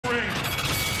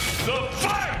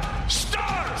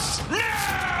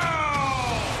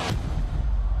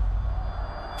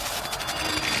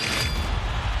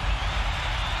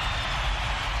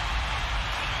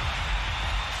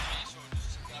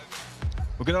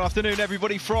Good afternoon,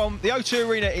 everybody, from the O2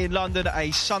 Arena in London.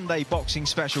 A Sunday boxing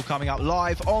special coming up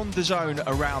live on the Zone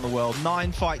around the world.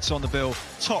 9 fights on the bill,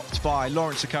 topped by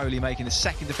Lawrence Okolie making the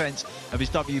second defence of his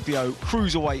WBO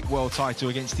cruiserweight world title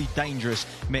against the dangerous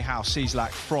Michael Cieslak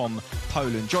from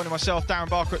Poland. Joining myself, Darren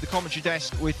Barker, at the commentary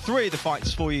desk with 3 of the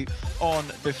fights for you on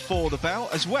Before the Bell,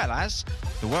 as well as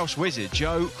the Welsh wizard,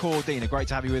 Joe Cordina. Great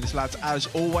to have you with us, lads, as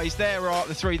always. There are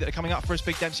the 3 that are coming up for us.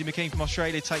 Big Demsey McKean from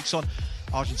Australia takes on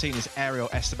Argentina's Ariel,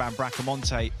 Esteban,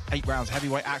 Bracamonte. 8 rounds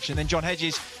heavyweight action. Then John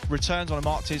Hedges returns on a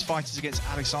mark to his fighters against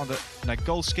Aleksander,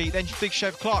 Nagolski. Then big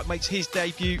Chev Clarke makes his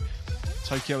debut,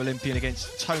 Tokyo Olympian,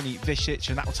 against Toni, Visic,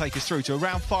 and that will take us through to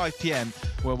around 5 p.m,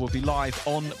 where we'll be live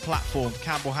on platform.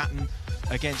 Campbell Hatton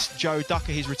against Joe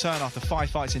Ducker, his return after 5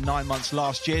 fights in 9 months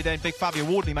last year. Then big Fabio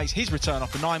Wardley makes his return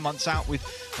after 9 months out with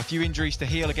a few injuries to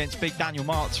heal against big Daniel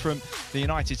Martz from the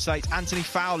United States. Anthony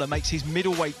Fowler makes his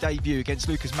middleweight debut against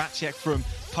Lukas Maciek from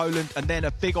Poland, and then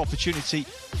a big opportunity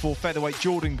for featherweight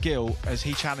Jordan Gill as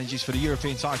he challenges for the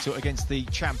European title against the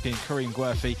champion Karim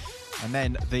Guerfi. And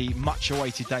then the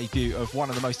much-awaited debut of one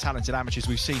of the most talented amateurs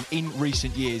we've seen in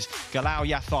recent years, Galao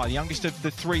Yafai, the youngest of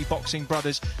the 3 boxing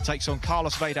brothers, takes on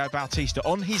Carlos Vado Bautista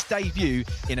on his debut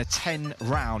in a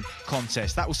 10-round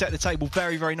contest. That will set the table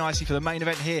very, very nicely for the main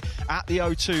event here at the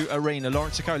O2 Arena.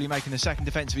 Lawrence Okolie making the second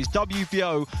defence of his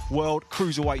WBO World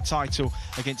Cruiserweight title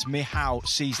against Michael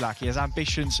Cieslak. He has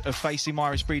ambitions of facing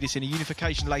Myris Bridis in a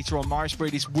unification later on. Myris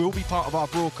Bridis will be part of our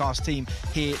broadcast team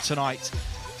here tonight.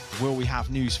 Will we have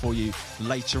news for you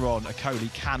later on?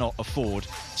 Okolie cannot afford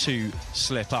to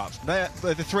slip up. There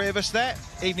are the 3 of us there.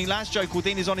 Evening, lads. Joe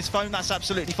Cordina's on his phone. That's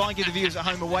absolutely fine. Give the viewers at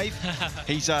home a wave.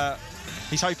 He's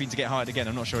hoping to get hired again.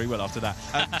 I'm not sure he will after that.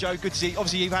 Joe, good to see you.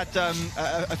 Obviously, you've had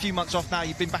a few months off now.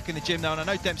 You've been back in the gym now, and I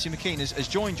know Demsey McKean has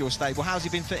joined your stable. How's he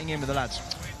been fitting in with the lads?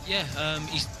 Yeah,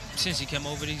 since he came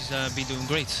over, he's been doing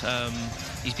great.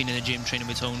 He's been in the gym training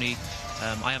with Toni.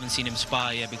 I haven't seen him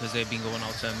spar yet because they've been going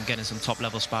out getting some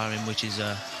top-level sparring, which is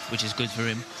good for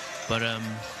him. But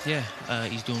yeah,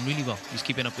 he's doing really well. He's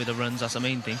keeping up with the runs. That's the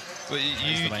main thing. Well,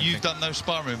 you've done no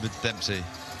sparring with Demsey?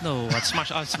 No, I'd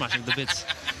smash him to bits.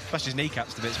 Smash his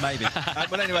kneecaps to bits, maybe.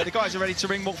 But anyway, the guys are ready to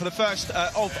ring walk for the first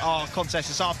of our contest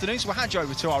this afternoon. So we'll hand you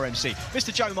over to our MC,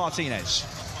 Mr. Joe Martinez.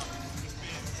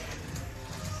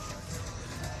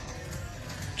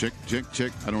 Check, check,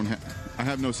 check. I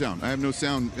have no sound. I have no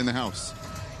sound in the house.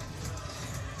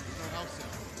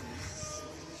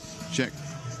 Check.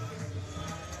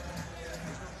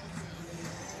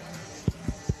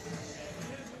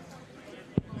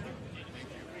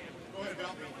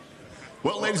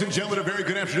 Well, ladies and gentlemen, a very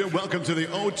good afternoon. Welcome to the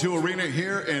O2 Arena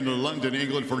here in London,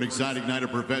 England, for an exciting night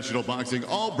of professional boxing.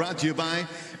 All brought to you by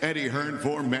Eddie Hearn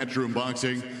for Matchroom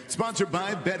Boxing. Sponsored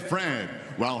by Betfred,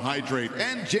 Well Hydrate,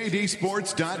 and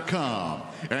JDSports.com.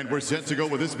 And we're set to go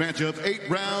with this matchup. 8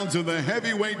 rounds in the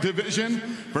heavyweight division.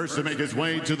 First to make his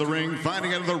way to the ring,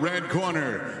 fighting out of the red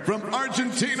corner, from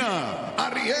Argentina,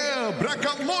 Ariel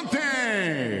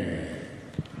Bracamonte.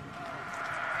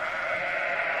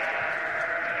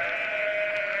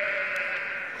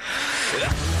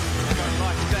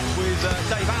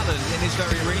 Dave Allen in this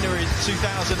very arena in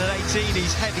 2018.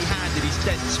 He's heavy-handed, he's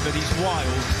dense, but he's wild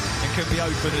and can be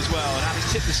open as well. And Alex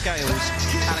tipped the scales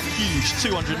at a huge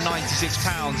 296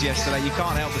 pounds yesterday. You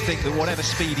can't help but think that whatever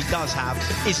speed he does have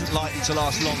isn't likely to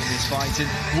last long in this fight. And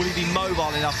will he be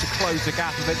mobile enough to close the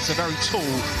gap against a very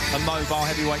tall and mobile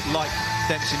heavyweight like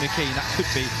Demsey McKean? That could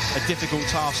be a difficult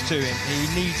task to him. He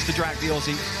needs to drag the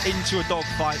Aussie into a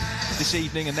dogfight this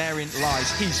evening, and therein lies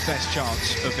his best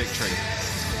chance of victory.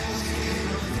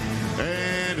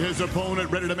 And his opponent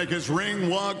ready to make his ring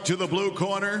walk to the blue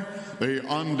corner, the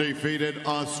undefeated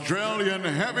Australian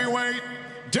heavyweight,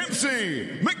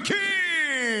 Demsey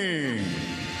McKean.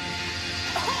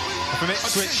 From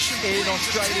Ipswich in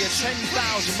Australia,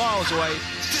 10,000 miles away,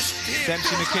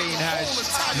 Demsey McKean has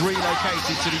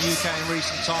relocated to the UK in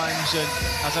recent times, and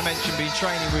as I mentioned, been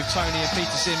training with Toni and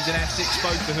Peter Sims in Essex,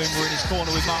 both of whom were in his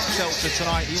corner with Mark Seltzer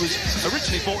tonight. He was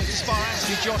originally brought in to spar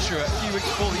Anthony Joshua a few weeks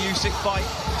before the Usyk fight.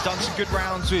 He's done some good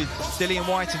rounds with Dillian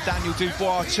Whyte and Daniel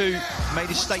Dubois too. Made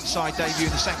his stateside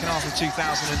debut in the second half of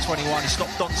 2021. He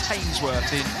stopped Don Tainsworth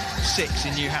in 6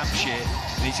 in New Hampshire.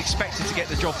 And he's expected to get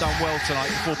the job done well tonight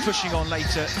before pushing on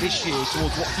later this year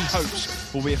towards what he hopes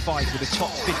will be a fight with a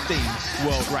top 15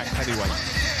 world-ranked heavyweight.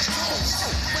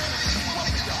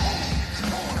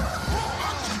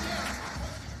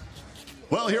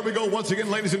 Well, here we go once again,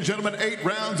 ladies and gentlemen. 8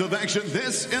 rounds of action.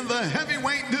 This in the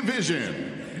heavyweight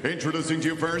division. Introducing to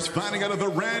you first, fighting out of the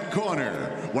red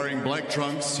corner, wearing black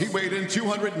trunks, he weighed in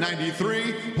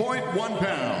 293.1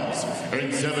 pounds.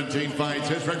 In 17 fights,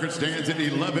 his record stands at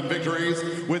 11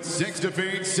 victories, with 6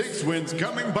 defeats, 6 wins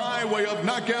coming by way of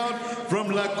knockout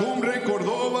from La Cumbre,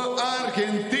 Córdoba,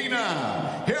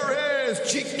 Argentina. Here is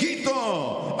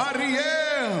Chiquito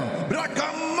Ariel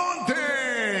Bracamonte.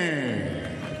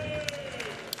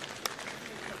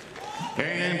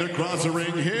 And across the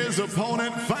ring, his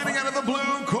opponent fighting out of the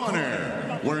blue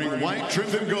corner, wearing white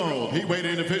trimmed in gold. He weighed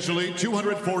in officially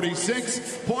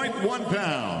 246.1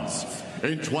 pounds.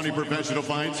 In 20 professional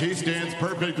fights, he stands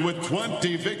perfect with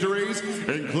 20 victories,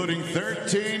 including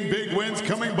 13 big wins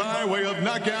coming by way of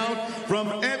knockout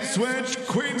from Ipswich,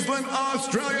 Queensland,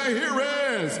 Australia. Here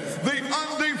is the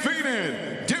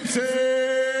undefeated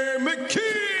Demsey McKean.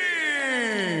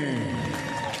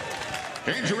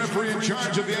 And your referee in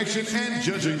charge of the action and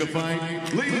judging the fight,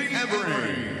 Lee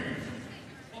Every.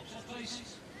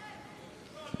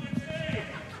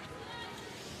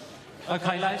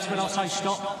 Okay, lads, when I say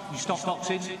stop, you stop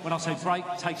boxing. When I say break,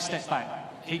 take a step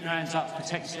back. Keep your hands up,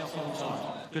 protect yourself all the time.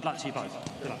 Good luck to you both.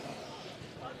 Good luck.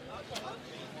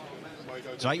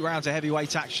 So 8 rounds of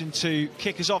heavyweight action to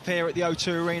kick us off here at the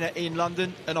O2 Arena in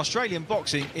London. And Australian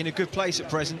boxing in a good place at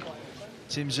present.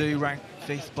 Tim Tszyu ranked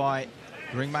 5th by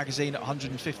Ring Magazine at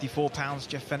 154 pounds.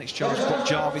 Jeff Fenix charged. Brock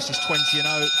Jarvis is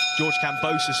 20-0. George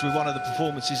Kambosos with one of the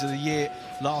performances of the year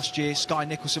last year. Sky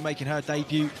Nicholson making her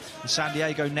debut in San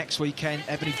Diego next weekend.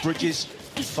 Ebony Bridges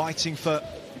fighting for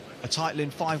a title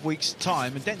in 5 weeks'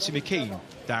 time. And Demsey McKean,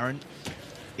 Darren,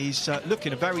 is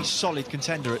looking a very solid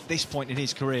contender at this point in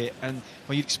his career. And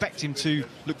well, you'd expect him to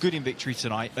look good in victory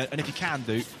tonight. And if he can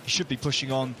do, he should be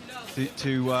pushing on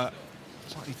to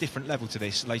slightly different level to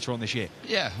this later on this year.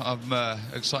 Yeah, I'm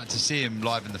excited to see him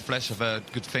live in the flesh. I've heard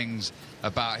good things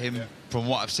about him from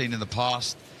what I've seen in the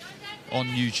past on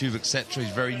YouTube, etc.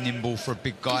 He's very nimble for a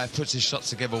big guy, puts his shots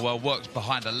together well, works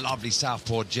behind a lovely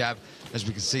southpaw jab, as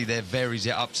we can see there, varies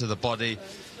it up to the body.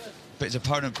 But his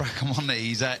opponent Bracamonte,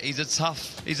 he's a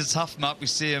tough nut. We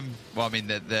see him. Well, I mean,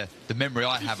 the memory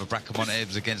I have of Bracamonte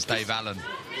was against Dave Allen.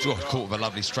 He got caught with a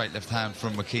lovely straight left hand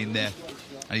from McKean there.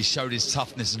 And he showed his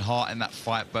toughness and heart in that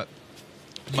fight, but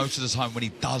most of the time when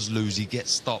he does lose, he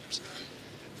gets stopped.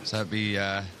 So it'd be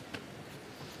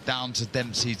down to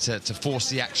Demsey to force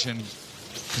the action,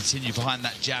 continue behind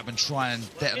that jab and try and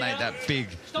detonate that big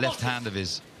left hand of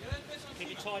his.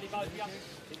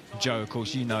 Joe, of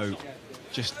course, you know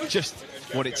just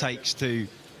what it takes to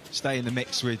stay in the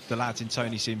mix with the lads in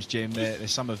Tony Sim's gym. They're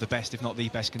some of the best, if not the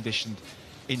best conditioned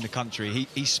in the country.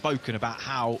 He's spoken about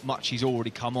how much he's already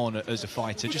come on as a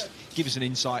fighter. Just give us an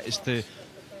insight as to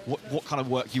what kind of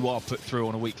work you are put through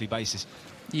on a weekly basis.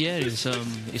 Yeah,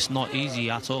 it's not easy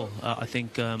at all. I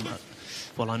think, well,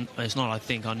 it's not. I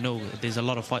think I know there's a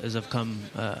lot of fighters have come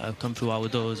through our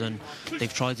doors, and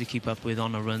they've tried to keep up with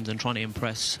honor runs and trying to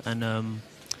impress, and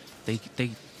they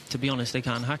to be honest, they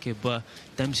can't hack it. But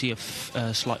Demsey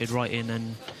have slotted right in,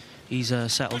 and he's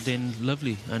settled in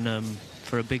lovely, and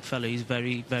for a big fella, he's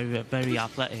very, very, very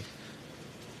athletic.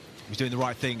 He's doing the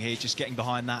right thing here, just getting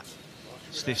behind that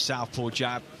stiff southpaw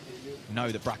jab. We know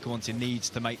that Bracamonte needs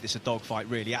to make this a dogfight,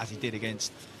 really, as he did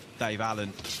against Dave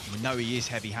Allen. We know he is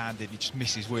heavy-handed. He just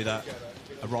misses with a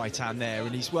right hand there,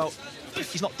 and he's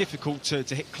not difficult to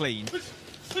hit clean,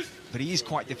 but he is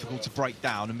quite difficult to break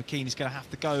down. And McKean is going to have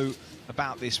to go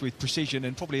about this with precision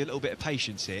and probably a little bit of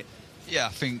patience here. Yeah, I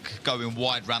think going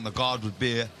wide round the guard would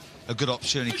be a good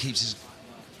option. He keeps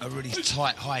a really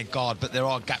tight, high guard, but there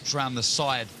are gaps around the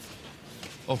side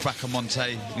of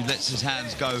Bracamonte, who lets his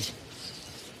hands go.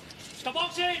 Stop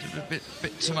boxing! A bit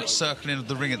too much circling of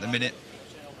the ring at the minute.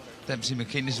 Demsey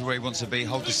McKean, this is where he wants to be.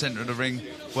 Hold the centre of the ring,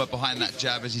 work behind that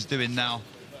jab as he's doing now.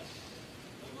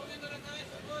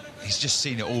 He's just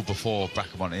seen it all before,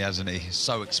 Bracamonte, hasn't he? He's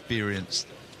so experienced.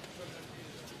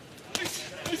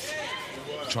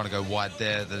 Trying to go wide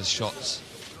there. There's shots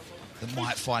that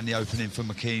might find the opening for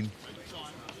McKean.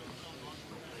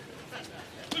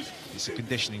 It's the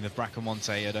conditioning of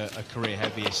Bracamonte at a career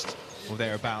heaviest or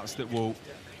thereabouts that will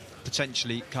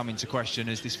potentially come into question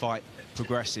as this fight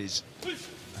progresses.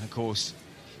 And of course,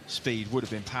 speed would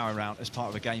have been paramount as part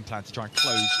of a game plan to try and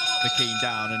close McKean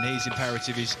down, and his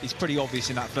imperative is pretty obvious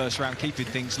in that first round, keeping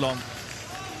things long,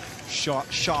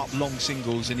 sharp long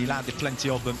singles, and he landed plenty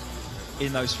of them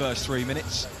in those first 3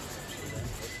 minutes.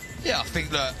 Yeah, I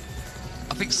think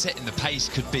setting the pace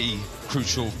could be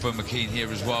crucial for McKean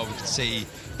here as well. We can see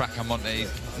Bracamonte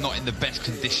not in the best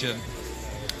condition,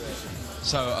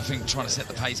 so I think trying to set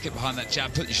the pace, get behind that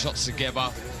jab, put your shots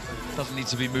together. Doesn't need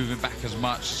to be moving back as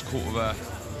much. It's caught with a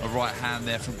right hand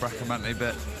there from Bracamonte,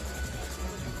 but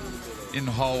in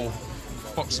the hole,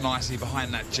 box nicely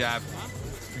behind that jab.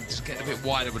 Just getting a bit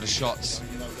wider with the shots.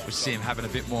 We see him having a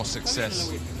bit more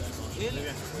success.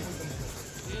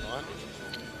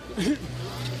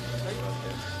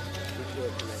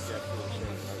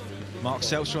 Mark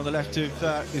Seltzer on the left of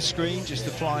the screen, just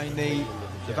applying the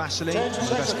Vaseline, one of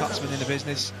the best cutsmen in the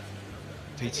business.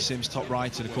 Peter Sims top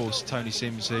right, and of course Toni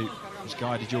Sims, who has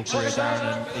guided your career,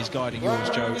 Darren, and is guiding yours,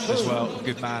 Joe, as well. A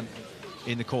good man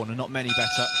in the corner, not many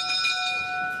better.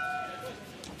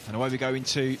 And away we go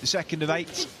into the second of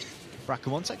 8.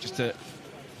 Bracamonte, just a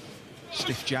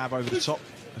stiff jab over the top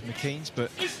of McKean's, but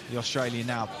the Australian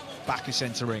now back of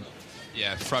centre ring.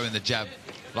 Yeah, throwing the jab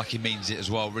like he means it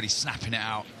as well, really snapping it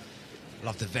out.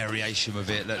 Love the variation of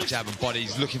it. Look, jab and body.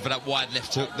 He's looking for that wide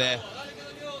left hook there.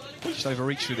 Just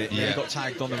overreached with it. Yeah, he got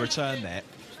tagged on the return there.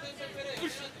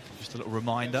 Just a little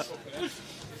reminder.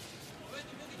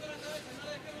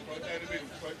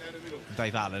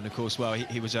 Dave Allen, of course, well,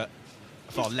 he was a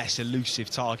far less elusive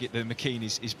target than McKean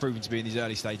is proven to be in these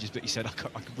early stages, but he said, I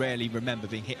could rarely remember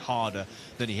being hit harder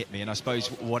than he hit me. And I suppose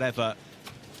whatever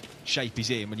shape he's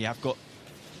in, when you have got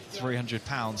 300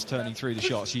 pounds turning through the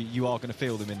shots, you are going to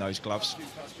feel them in those gloves.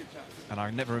 And I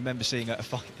never remember seeing a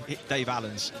fight hit Dave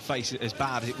Allen's face as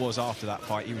bad as it was after that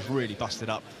fight. He was really busted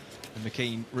up. And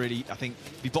McKean really, I think,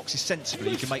 if he boxes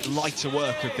sensibly, he can make lighter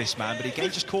work of this man, but he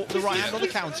just caught the right hand on the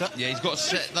counter. Yeah, he's got to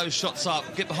set those shots up,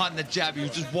 get behind the jab. He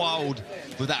was just wild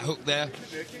with that hook there.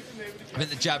 I think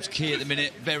the jab's key at the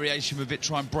minute. Variation with it,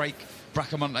 try and break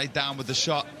Bracamonte down with the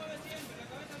shot.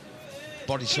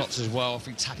 Body shots as well, I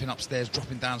think tapping upstairs,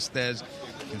 dropping downstairs.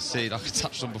 You can see, like I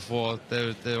touched on before,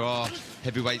 there are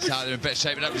heavyweights out there in better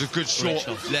shape, but that was a good short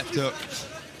left hook.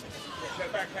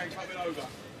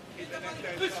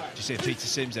 You see Peter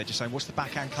Sims there just saying, what's the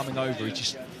backhand coming over? He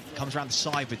just comes around the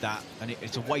side with that, and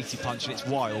it's a weighty punch and it's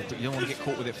wild, but you don't want to get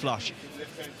caught with it flush.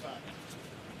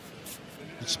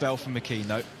 Good spell from McKean,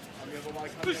 though.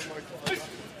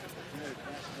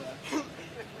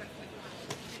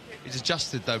 He's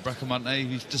adjusted, though, Bracamonte.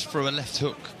 He just threw a left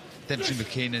hook, Demsey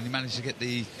McKean, and he managed to get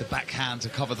the backhand to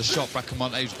cover the shot.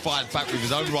 Bracamonte fired back with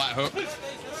his own right hook.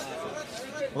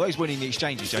 Although he's winning the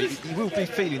exchanges, Joe, he will be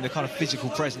feeling the kind of physical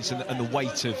presence and the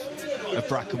weight of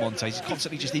Bracamonte. He's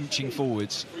constantly just inching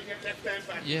forwards.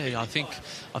 Yeah, I think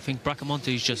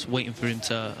Bracamonte is just waiting for him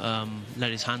to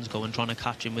let his hands go and trying to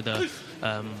catch him with a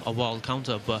wild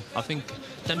counter. But I think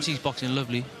Demsey's boxing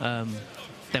lovely.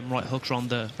 Them right hooks around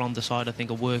the side, I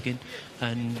think, are working,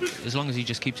 and as long as he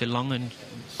just keeps it long and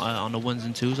on the ones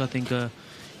and twos, I think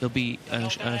he'll be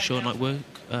a short night's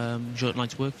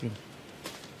work for him.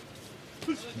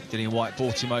 Dillian White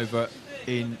brought him over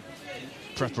in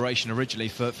preparation originally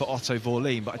for Otto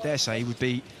Vorlin, but I dare say he would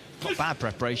be not bad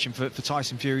preparation for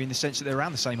Tyson Fury, in the sense that they're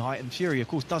around the same height, and Fury, of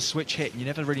course, does switch hit, and you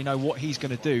never really know what he's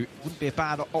going to do. It wouldn't be a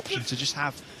bad option to just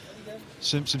have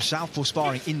some southpaw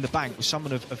sparring in the bank with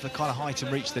someone of the kind of height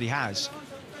and reach that he has,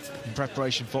 in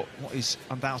preparation for what is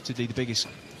undoubtedly the biggest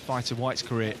fight of White's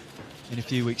career in a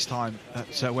few weeks' time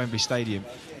at Wembley Stadium.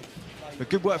 But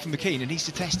good work from McKean, and he's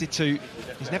attested to,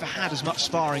 he's never had as much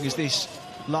sparring as this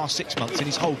last 6 months in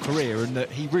his whole career, and that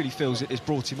he really feels it has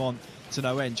brought him on to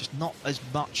no end. Just not as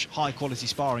much high-quality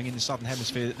sparring in the Southern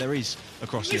Hemisphere that there is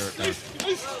across Europe now.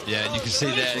 Yeah, and you can see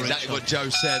there exactly what Joe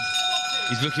said.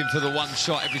 He's looking for the one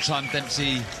shot every time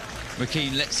Demsey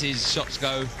McKean lets his shots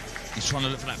go. He's trying to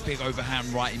look for that big overhand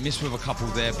right. He missed with a couple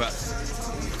there, but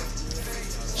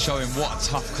showing what a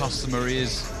tough customer he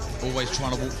is. Always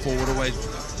trying to walk forward, always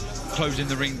closing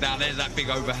the ring down. There's that big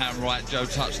overhand right Joe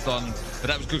touched on. But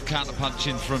that was good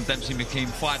counter-punching from Demsey McKean.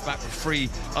 Fired back with 3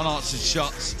 unanswered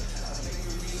shots.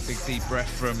 Big deep breath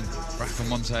from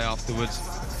Bracamonte afterwards.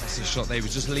 That's his shot there. He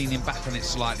was just leaning back on it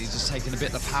slightly, just taking a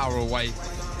bit of the power away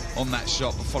on that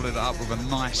shot, but followed it up with a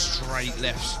nice straight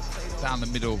left down the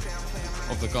middle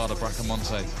of the guard of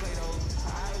Bracamonte.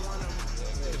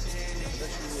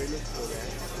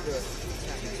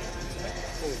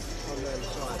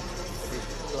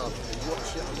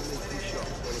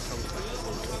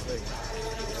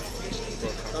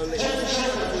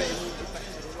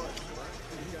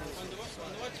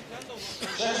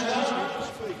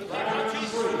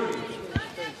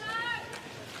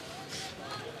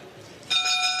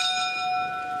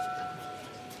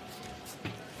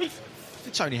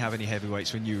 Did Tony have any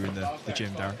heavyweights when you were in the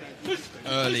gym, Darren?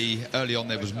 Early on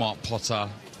there was Mark Potter.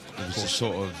 He was just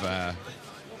sort of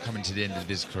coming to the end of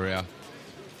his career.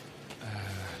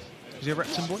 Was he a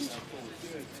Repton boy?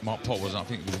 Mark Potter wasn't, I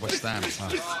think it was West Ham.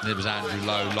 There was Andrew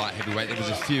Lowe, light heavyweight. There was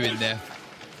a few in there.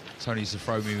 Tony used to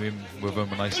throw me in with them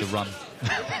when I used to run.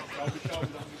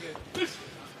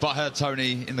 But I heard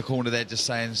Tony in the corner there just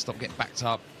saying, stop getting backed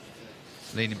up.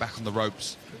 leaning back on the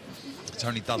ropes.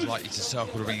 Toni does like you to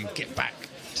circle the ring and get back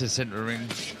to the centre of the ring.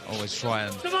 Always try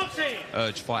and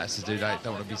urge fighters to do that.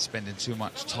 Don't want to be spending too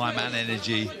much time and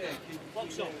energy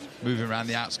moving around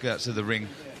the outskirts of the ring.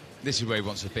 This is where he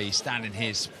wants to be, standing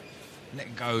here,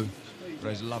 letting go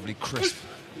those lovely crisp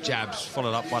jabs,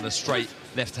 followed up by the straight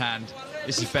left hand.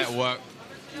 This is better work.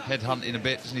 Head hunting a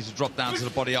bit, just needs to drop down to the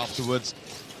body afterwards.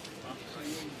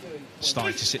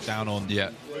 Starting to sit down on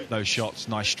those shots,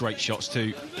 nice straight shots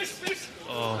too.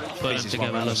 Oh, put them together,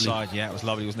 on the lovely. side. Yeah, it was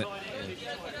lovely, wasn't it?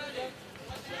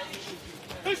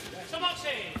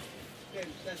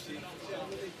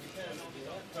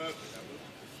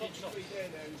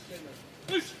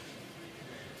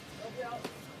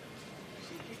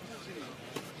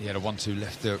 He had a 1-2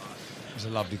 left hook. It was a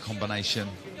lovely combination.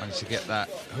 Managed to get that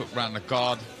hook round the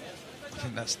guard. I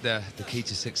think that's the key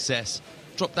to success.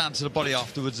 Drop down to the body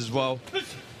afterwards as well.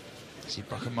 See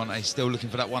Bracamonte still looking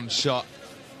for that one shot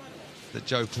that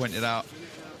Joe pointed out.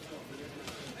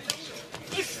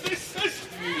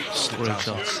 Great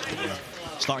shots. Yeah.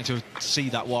 Starting to see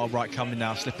that wild right coming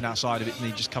now, slipping outside of it, and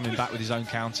he just coming back with his own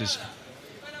counters.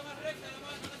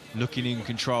 Looking in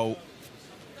control.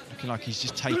 Looking like he's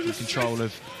just taking control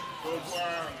of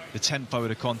the tempo of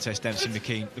the contest, Demsey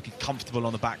McKean. Looking comfortable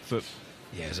on the back foot.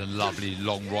 Yeah, there's a lovely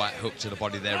long right hook to the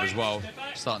body there as well.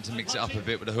 Starting to mix it up a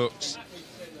bit with the hooks.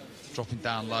 Dropping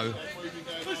down low.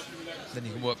 Then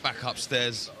you can work back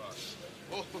upstairs.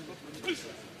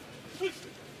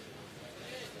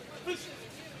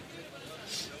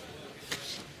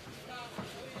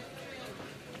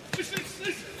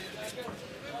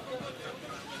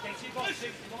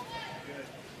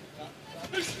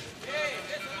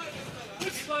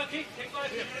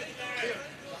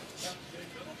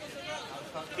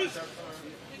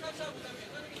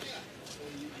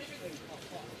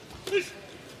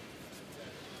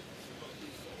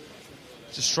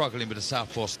 Just struggling with the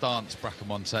southpaw stance,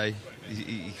 Bracamonte.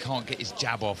 He can't get his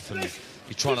jab off, and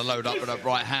he's trying to load up with that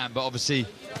right hand, but obviously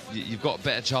you've got a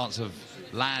better chance of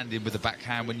landing with the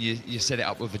backhand when you set it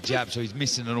up with a jab, so he's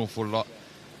missing an awful lot.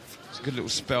 It's a good little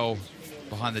spell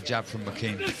behind the jab from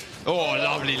McKean. Oh,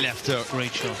 lovely left hook.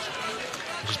 Great shot.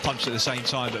 Just punched at the same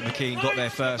time, but McKean got there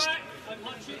first.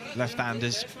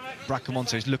 Left-handers.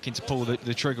 Bracamonte is looking to pull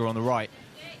the trigger on the right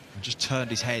and just turned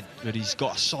his head, but he's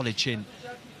got a solid chin.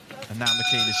 And now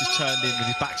McKean has just turned in with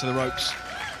his back to the ropes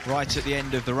right at the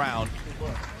end of the round.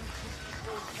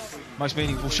 Most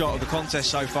meaningful shot of the contest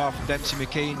so far from Demsey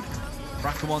McKean.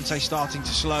 Bracamonte starting to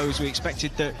slow as we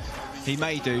expected that he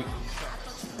may do.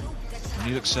 And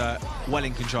he looks well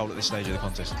in control at this stage of the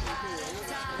contest.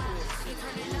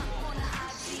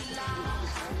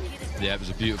 Yeah, it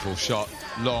was a beautiful shot.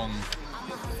 Long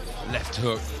left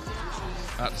hook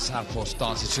at the southpaw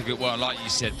stance. He took it well. Like you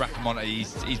said, Bracamonte,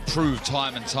 he's proved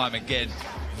time and time again.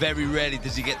 Very rarely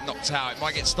does he get knocked out. It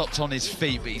might get stopped on his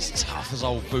feet, but he's tough as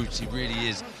old boots. He really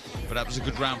is. But that was a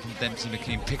good round from Demsey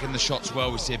McKean, picking the shots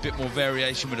well. We see a bit more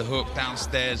variation with a hook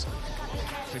downstairs.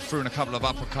 He threw in a couple of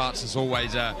uppercuts. It's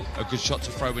always a good shot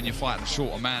to throw when you're fighting a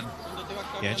shorter man.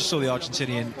 Yeah, just saw the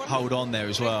Argentinian hold on there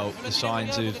as well. The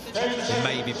signs of him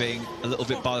maybe being a little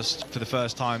bit buzzed for the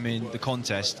first time in the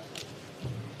contest.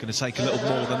 Going to take a little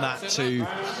more than that to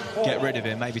get rid of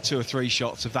him. Maybe 2 or 3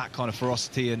 shots of that kind of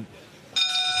ferocity and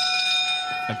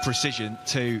precision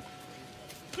to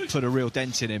put a real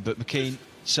dent in him. But McKean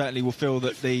certainly will feel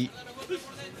that the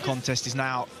contest is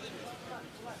now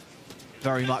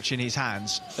very much in his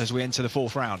hands as we enter the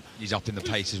 4th round. He's up in the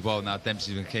pace as well now.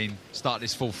 Demsey McKean start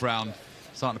this 4th round,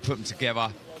 starting to put them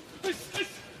together.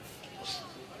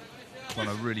 Trying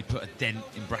to really put a dent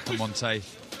in Bracamonte.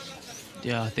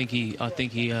 Yeah, I think he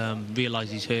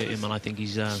realised he's hurt him, and I think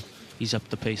he's up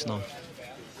the pace now.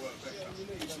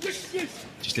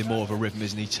 Just in more of a rhythm,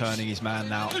 isn't he? Turning his man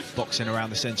now, boxing around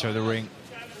the centre of the ring,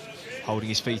 holding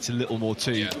his feet a little more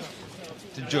too. Yeah.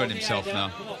 He's enjoying himself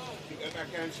now.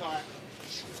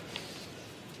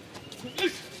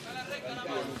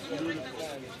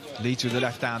 Leads with the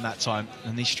left hand that time,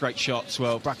 and these straight shots,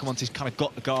 well, Bracamonte's kind of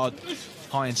got the guard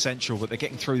high and central, but they're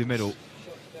getting through the middle.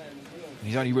 And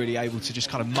he's only really able to just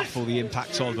kind of muffle the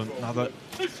impact of them. Another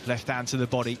left hand to the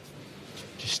body.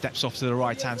 Just steps off to the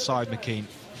right-hand side, McKean.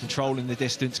 Controlling the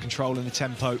distance, controlling the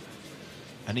tempo,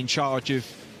 and in charge of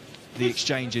the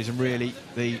exchanges. And really,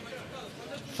 the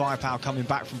firepower coming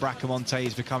back from Bracamonte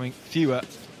is becoming fewer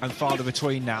and farther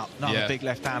between now. Another big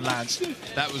left-hand lands.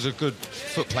 That was a good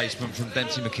foot placement from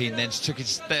Demsey McKean. Then took his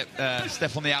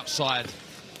step on the outside,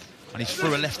 and he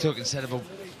threw a left hook instead of a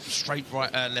straight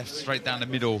right, left straight down the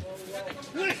middle.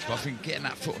 So I think getting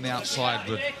that foot on the outside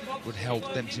would help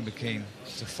Demsey McKean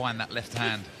to find that left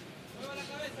hand.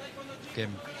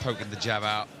 Again, poking the jab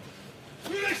out.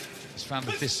 He's found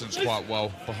the distance quite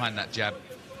well behind that jab.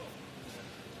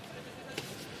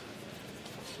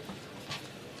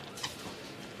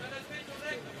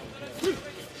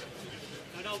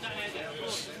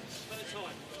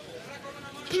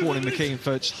 Just warning McKean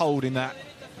for just holding that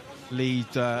lead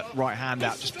right hand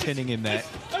out, just pinning him there.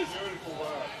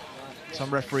 Some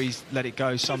referees let it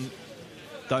go, some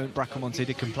don't. Bracamonte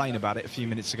did complain about it a few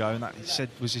minutes ago, and that he said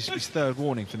was his third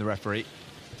warning from the referee.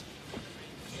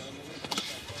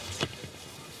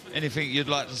 Anything you'd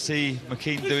like to see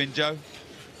McKean doing, Joe?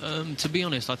 To be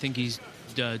honest, I think he's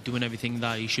doing everything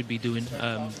that he should be doing.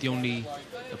 The only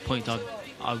point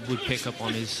I would pick up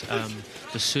on is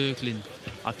the circling.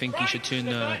 I think he should turn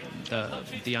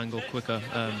the angle quicker,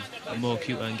 more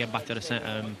cuter, and get back to the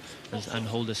centre and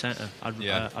hold the centre.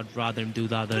 I'd rather him do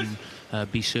that than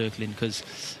be circling, because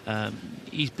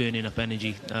he's burning up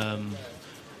energy.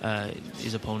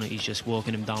 His opponent, he's just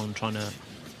walking him down, trying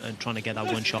to get that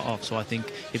one shot off. So I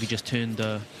think if he just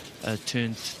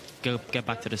get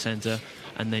back to the centre,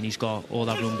 and then he's got all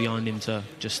that room behind him to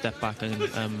just step back and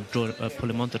pull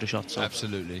him onto the shot. So.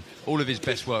 Absolutely. All of his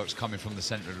best work's coming from the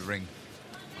centre of the ring.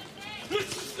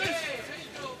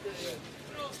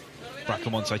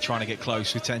 Bracamonte trying to get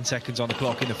close with 10 seconds on the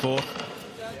clock in the fourth.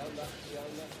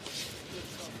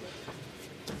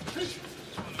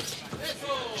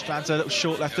 Strands a little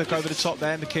short left hook over the top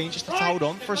there. McKean just to hold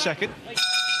on for a second.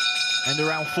 End of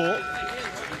round 4.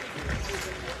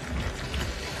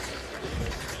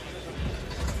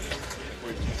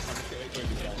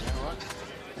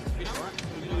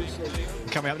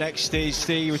 Coming up next is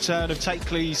the return of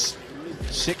Takeley's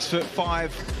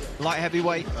 6'5" light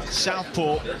heavyweight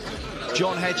southpaw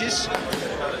John Hedges,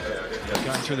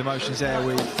 going through the motions there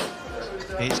with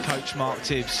his coach Mark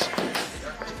Tibbs.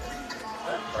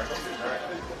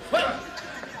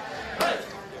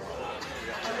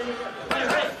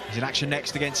 He's in action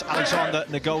next against Aleksander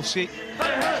Nagolski.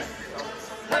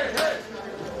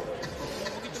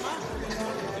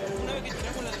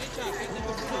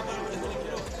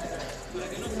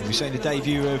 We've seen the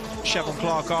debut of Chev on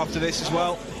Clarke after this as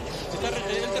well.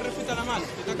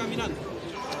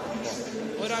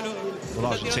 Well,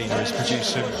 Argentina has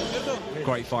produced some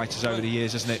great fighters over the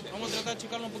years, hasn't it?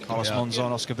 Carlos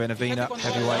Monzon, Oscar Benavina,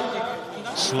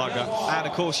 heavyweight, slugger. And,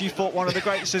 of course, you fought one of the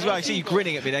greats as well. I see you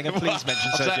grinning at me then. Please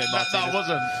mention Sergio Martinez. No, I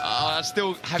wasn't. I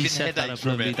still having headaches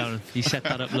from it. He set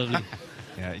that up lovely.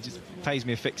 Yeah, he just pays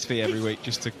me a fixed fee every week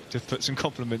just to put some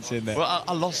compliments in there. Well,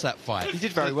 I lost that fight. You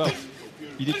did very well.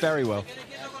 You did very well.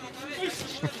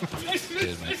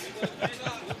 Cheers, mate.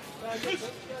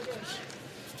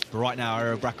 But right now,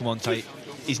 Ariel Bracamonte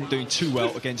isn't doing too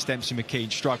well against Demsey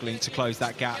McKean, struggling to close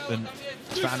that gap, and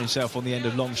found himself on the end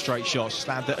of long straight shots.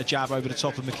 Slammed a jab over the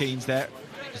top of McKean's there.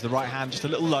 Is the right hand just a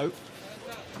little low?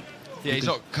 Yeah, he's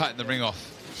not cutting the ring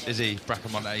off, is he,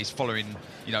 Bracamonte? He's following,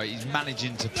 you know, he's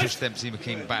managing to push Demsey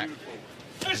McKean back.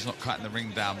 He's not cutting the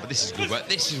ring down, but this is good work.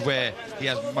 This is where he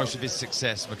has most of his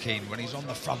success, McKean, when he's on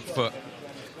the front foot,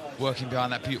 working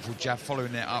behind that beautiful jab,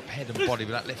 following it up, head and body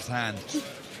with that left hand.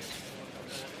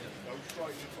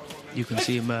 You can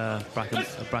see him,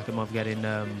 Bracamonte, getting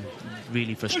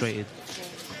really frustrated.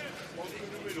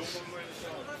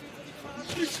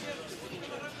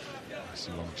 That's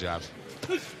a long jab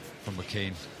from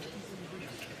McKean.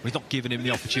 We've not given him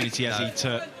the opportunity, has he,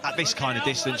 to, at this kind of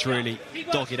distance, really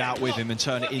dog it out with him and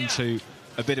turn it into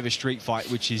a bit of a street fight,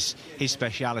 which is his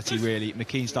speciality, really.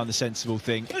 McKean's done the sensible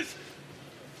thing.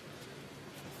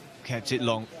 Kept it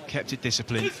long, kept it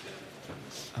disciplined.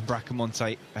 And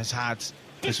Bracamonte has had,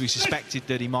 as we suspected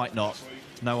that he might not,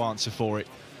 no answer for it.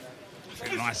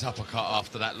 A nice uppercut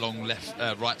after that long left,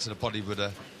 right to the body would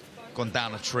have gone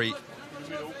down a treat.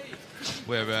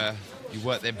 Where you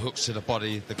work them hooks to the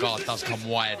body, the guard does come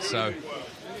wide, so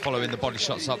following the body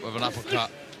shots up with an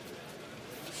uppercut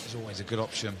is always a good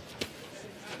option.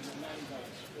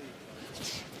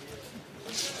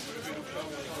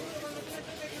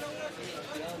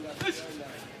 I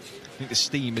think the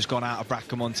steam has gone out of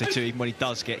Bracamonte too, even when he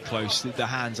does get close. The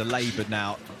hands are laboured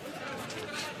now.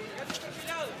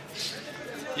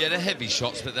 Yeah, they're heavy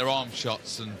shots, but they're arm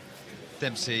shots, and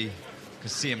Demsey can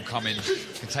see him coming,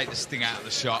 can take the sting out of the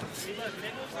shot.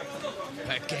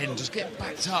 But again, just getting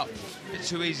backed up. A bit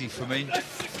too easy for me.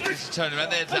 Just turning around,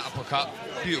 there's that uppercut.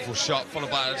 Beautiful shot, followed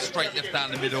by a straight left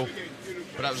down the middle.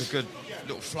 But that was a good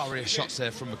little flurry of shots there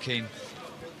from McKean.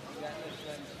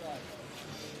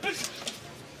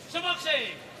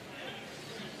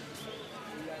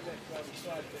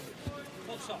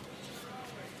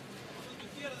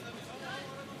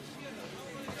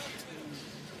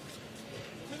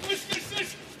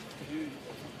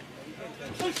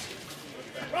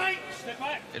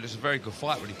 It was a very good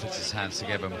fight when he puts his hands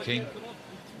together, McKean.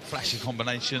 Flashy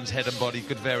combinations, head and body,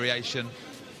 good variation.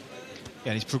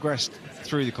 Yeah, and he's progressed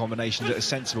through the combinations at a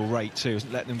sensible rate too.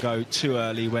 Hasn't let them go too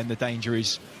early when the danger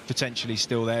is potentially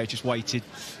still there. Just waited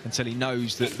until he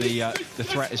knows that the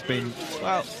threat has been,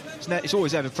 well, it's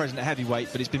always ever present at heavyweight,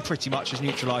 but it's been pretty much as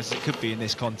neutralised as it could be in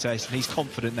this contest. And he's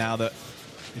confident now that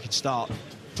he can start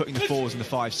putting the 4s and the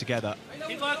 5s together.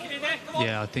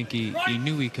 Yeah, I think he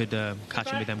knew he could catch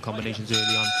him with them combinations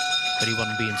early on, but he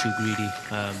wasn't being too greedy.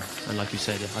 And like you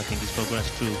said, I think he's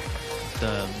progressed through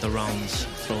the rounds,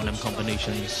 throwing them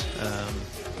combinations,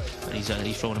 and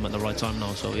he's throwing them at the right time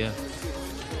now. So yeah.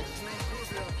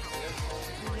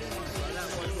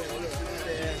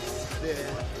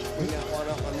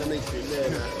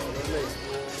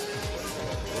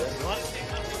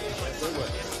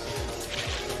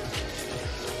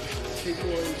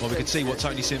 Well, we could see what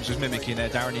Tony Sims was mimicking there,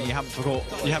 Darren, and you haven't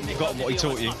forgotten what he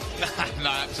taught you. No,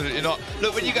 absolutely not.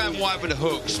 Look, when you're going wide with a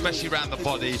hook, especially around the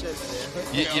body,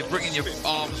 you're bringing your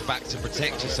arms back to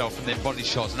protect yourself from their body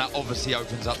shots, and that obviously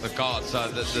opens up the guard. So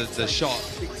the shot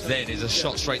then is a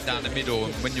shot straight down the middle,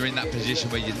 and when you're in that position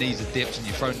where your knees are dipped and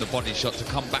you're throwing the body shot, to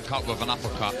come back up with an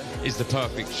uppercut is the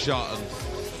perfect shot.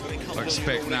 And I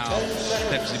expect now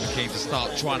Demsey McKean to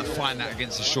start trying to find that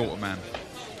against the shorter man.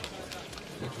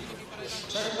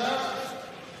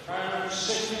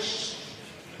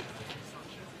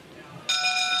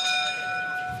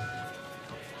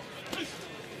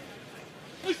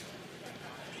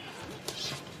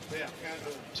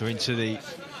 So into the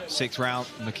 6th round,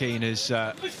 McKean has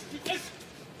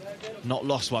not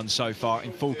lost one so far,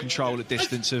 in full control at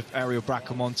distance of Ariel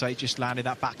Bracamonte. Just landed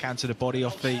that backhand to the body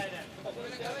off the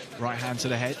right hand to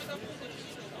the head.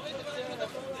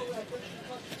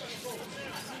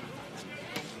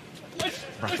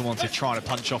 Bracamonte trying to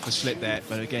punch off a slip there,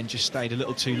 but again just stayed a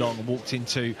little too long and walked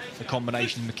into the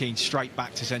combination. McKean straight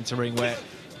back to centre ring, where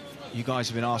you guys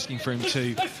have been asking for him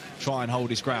to try and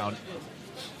hold his ground.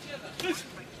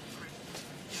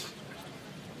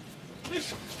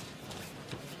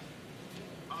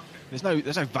 There's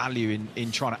no value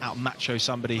in trying to out-macho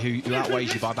somebody who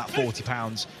outweighs you by about 40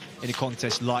 pounds in a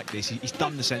contest like this. He's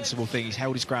done the sensible thing. He's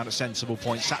held his ground at sensible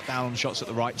points, sat down on shots at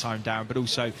the right time, Darren, but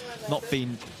also not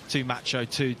been too macho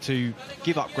to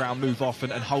give up ground, move off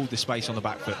and hold the space on the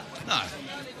back foot. No,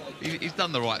 he's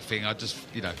done the right thing. I just,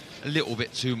 a little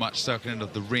bit too much circling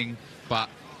of the ring, but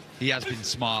he has been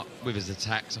smart with his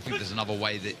attacks. I think there's another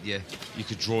way that you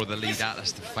could draw the lead out.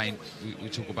 That's the feint. We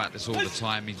talk about this all the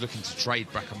time. He's looking to trade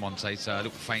Bracamonte, so a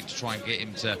little feint to try and get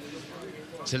him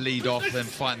to lead off, then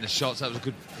find the shots. That was a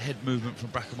good head movement from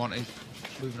Bracamonte,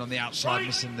 moving on the outside,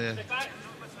 missing the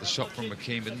shot from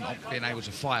McKean, but not being able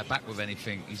to fire back with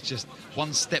anything. He's just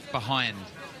one step behind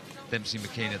Demsey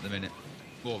McKean at the minute,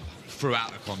 or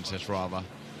throughout the contest rather.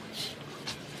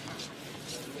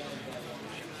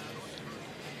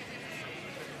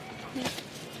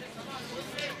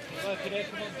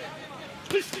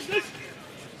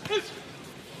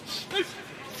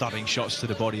 Thudding shots to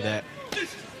the body there,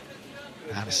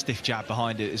 and a stiff jab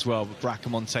behind it as well, but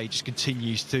Bracamonte just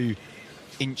continues to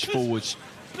inch forwards.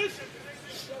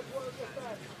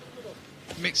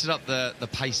 Mixes up the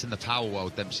pace and the power well,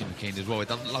 Demsey McKean as well. He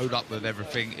doesn't load up with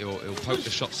everything. He'll poke the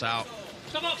shots out,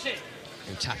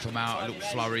 he'll tap them out, a little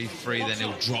flurry, free, then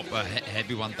he'll drop a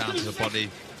heavy one down to the body,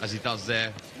 as he does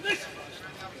there.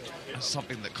 That's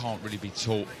something that can't really be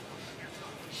taught.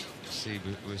 See,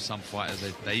 with some fighters,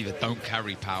 they either don't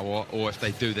carry power, or if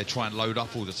they do, they try and load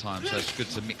up all the time. So it's good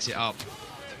to mix it up,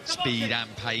 speed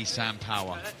and pace and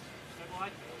power.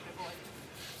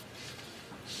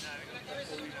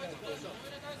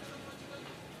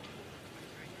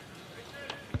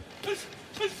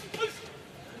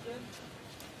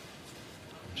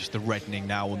 Just the reddening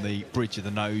now on the bridge of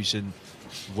the nose and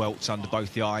welts under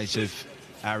both the eyes of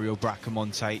Ariel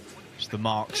Bracamonte. Just the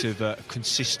marks of a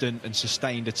consistent and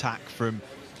sustained attack from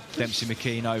Demsey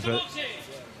McKean over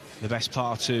the best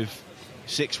part of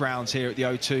 6 rounds here at the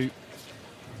O2.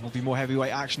 There'll be more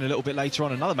heavyweight action a little bit later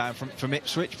on. Another man from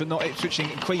Ipswich, but not Ipswich in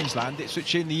Queensland,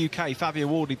 Ipswich in the UK. Fabio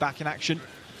Wardley back in action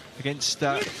against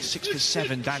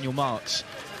 6'7" Daniel Marks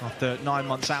after 9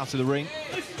 months out of the ring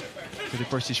for the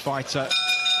British fighter.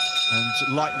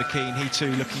 And like McKean, he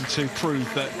too looking to prove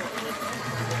that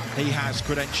he has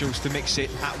credentials to mix it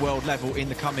at world level in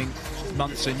the coming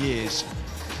months and years.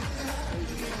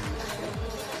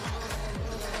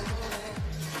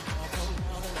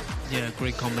 Yeah,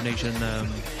 great combination.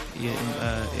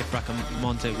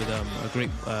 Bracamonte with a great,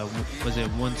 was it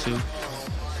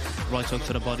 1-2, right hook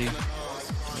to the body.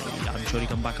 I'm sure he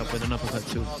can back up with an uppercut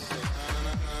too.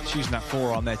 Just using that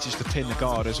forearm there just to pin the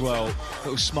guard as well.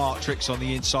 Little smart tricks on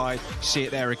the inside. See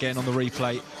it there again on the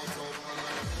replay.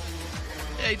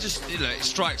 Yeah, it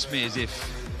strikes me as if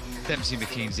Demsey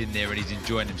McKean's in there and he's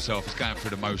enjoying himself. He's going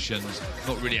through the motions,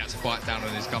 not really had to bite down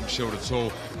on his gum shield at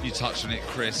all. You touched on it,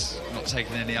 Chris, not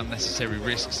taking any unnecessary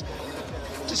risks.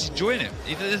 Just enjoying it.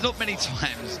 There's not many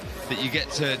times that you get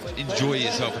to enjoy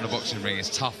yourself in a boxing ring.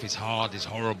 It's tough, it's hard, it's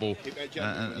horrible.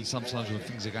 And sometimes when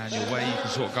things are going your way, you can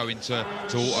sort of go into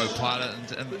autopilot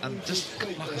and just,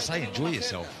 like I say, enjoy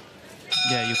yourself.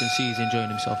 Yeah, you can see he's enjoying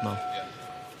himself now.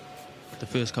 The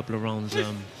first couple of rounds,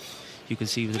 you can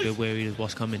see he was a bit wary of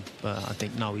what's coming, but I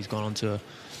think now he's gone on to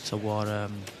what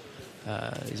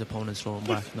his opponent's throwing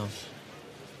back now.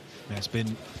 Yeah, it's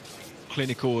been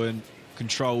clinical and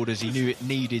controlled as he knew it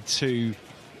needed to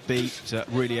be. It's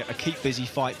really a keep busy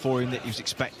fight for him that he was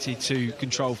expected to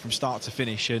control from start to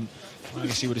finish, and I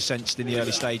guess he would have sensed in the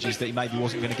early stages that he maybe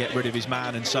wasn't going to get rid of his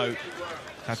man, and so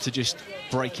had to just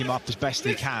break him up as best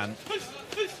he can.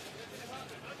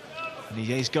 And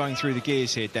he is going through the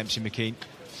gears here, Demsey McKean.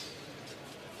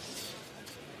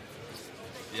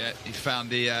 Yeah, he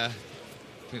found the, I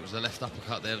think it was the left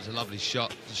uppercut there. It was a lovely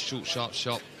shot, a short, sharp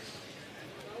shot.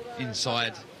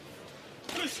 Inside.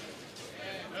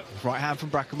 Right hand from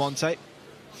Bracamonte.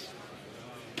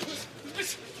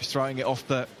 Just throwing it off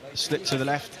the slip to the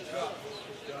left.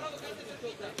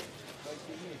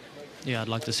 Yeah, I'd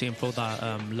like to see him throw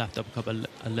that left uppercut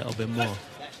a little bit more.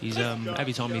 He's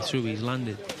every time he threw, he's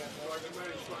landed.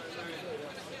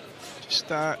 Just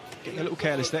getting a little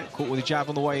careless there. Caught with a jab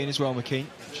on the way in as well, McKean.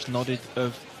 Just nodded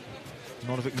of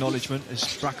nod of acknowledgement as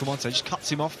Bracamonte just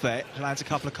cuts him off there. Lands a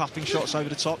couple of cuffing shots over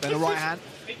the top, then a right hand.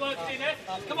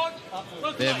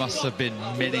 There must have been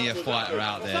many a fighter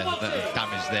out there that have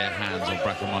damaged their hands on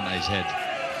Bracamonte's head.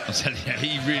 I'm telling you,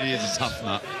 he really is a tough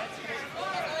nut.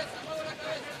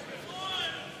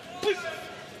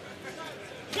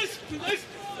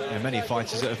 Yeah, many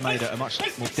fighters that have made it a much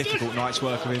more difficult night's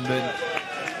work of him than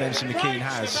Demsey McKean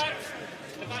has.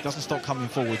 He doesn't stop coming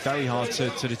forward, very hard to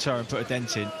deter and put a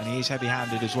dent in, and he is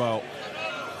heavy-handed as well.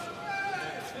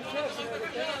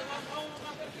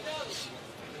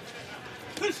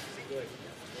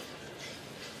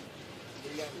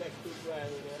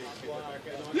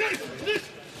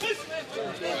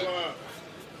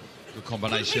 Good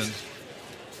combination.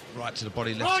 Right to the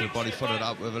body, left to the body, followed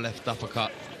up with a left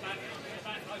uppercut.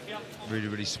 Really,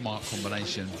 really smart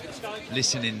combination.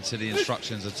 Listening to the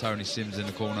instructions of Toni Sims in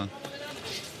the corner.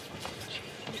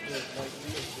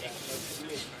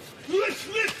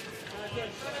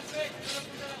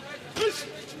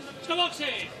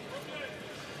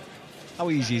 How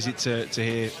easy is it to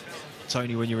hear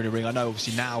Toni when you're in a ring? I know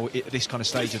obviously now at this kind of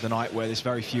stage of the night where there's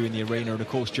very few in the arena, and of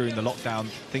course during the lockdown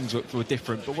things were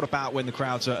different, but what about when the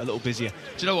crowds are a little busier?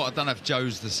 Do you know what? I don't know if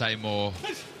Joe's the same or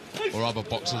other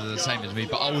boxers are the same as me,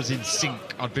 but I was in sync.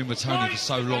 I'd been with Toni for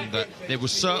so long that there were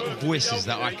certain voices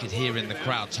that I could hear in the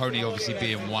crowd. Toni obviously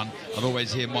being one. I'd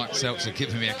always hear Mike Seltzer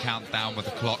giving me a countdown with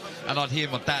the clock, and I'd hear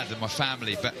my dad and my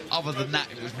family, but other than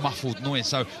that it was muffled noise,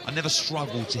 so I never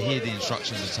struggled to hear the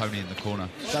instructions of Toni in the corner.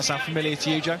 Does that sound familiar to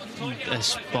you, Joe? It's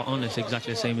spot on. It's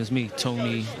exactly the same as me.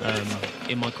 Toni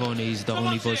in my corner, he's the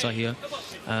only voice I hear,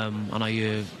 and I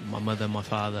hear my mother, my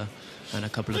father, and a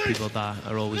couple of people that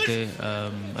are always there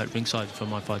at ringside for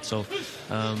my fight. So,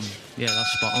 yeah,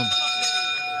 that's spot on.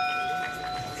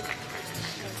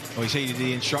 Well, he's heeded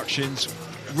the instructions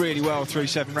really well through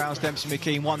 7 rounds. Demsey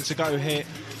McKean, 1 to go here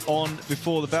on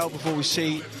Before the Bell, before we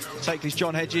see take this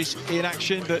John Hedges in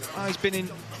action. But he's been in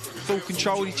full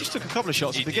control. He just took a couple of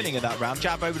shots at the beginning of that round.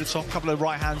 Jab over the top, a couple of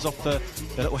right hands off the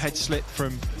little head slip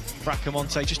from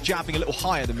Bracamonte, just jabbing a little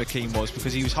higher than McKean was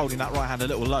because he was holding that right hand a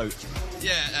little low.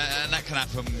 Yeah, and that can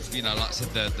happen, you know, like I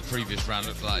said, the previous round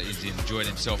looked like he's enjoying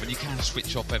himself, and you can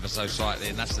switch off ever so slightly,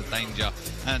 and that's the danger.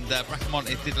 And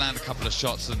Bracamonte did land a couple of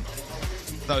shots, and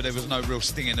though there was no real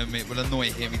sting in him, it will annoy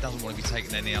him. He doesn't want to be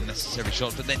taking any unnecessary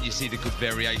shots, but then you see the good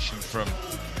variation from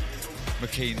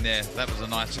McKean there. That was a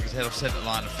nice, took his head off centre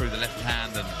line and threw the left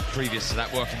hand, and previous to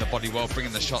that, working the body well,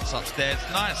 bringing the shots upstairs.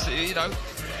 Nice, you know,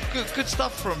 good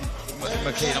stuff from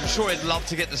McKean. I'm sure he'd love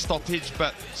to get the stoppage,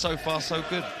 but so far so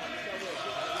good.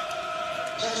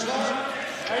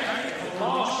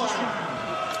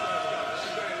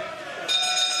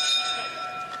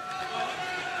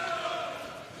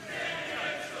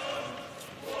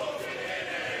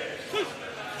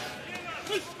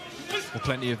 Well,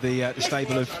 plenty of the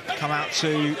stable have come out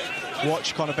to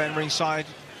watch Conor Benn ringside.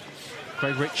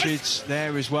 Craig Richards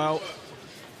there as well.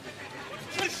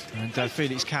 And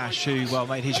Felix Cash, who, well,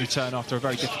 made his return after a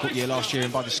very difficult year last year,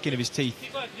 and by the skin of his teeth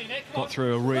got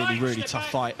through a really, really tough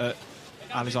fight at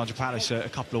Alexander Palace a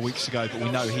couple of weeks ago, but we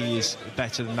know he is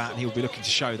better than that, and he'll be looking to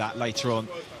show that later on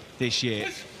this year.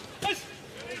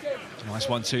 Nice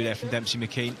 1-2 there from Demsey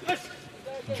McKean.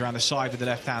 Comes around the side with the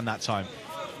left hand that time.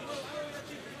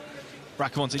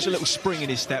 Bracamonte, just a little spring in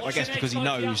his step, I guess, because he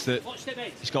knows that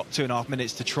he's got 2.5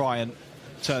 minutes to try and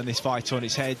turn this fight on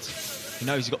its head. He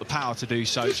knows he's got the power to do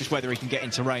so. It's just whether he can get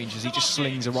into range as he just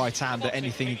slings a right hand at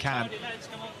anything he can.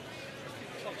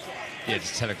 Yeah,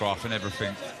 just telegraphing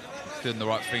everything. Doing the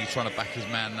right thing, trying to back his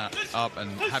man up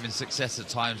and having success at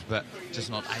times, but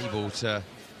just not able to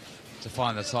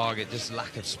find the target. Just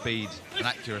lack of speed and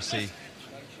accuracy.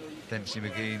 Demsey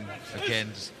McKean, again,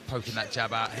 just poking that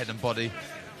jab out, head and body.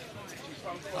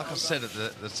 Like I said at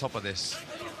the top of this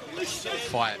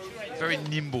fight, very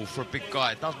nimble for a big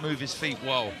guy. Does move his feet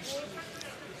well.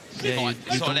 Yeah,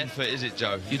 it's not an effort, is it,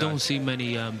 Joe? You don't see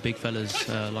many big fellas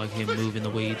like him moving the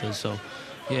way he does. So,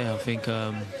 yeah, I think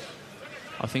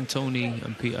Toni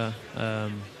and Peter,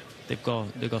 they've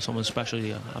got someone special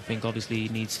here. I think obviously he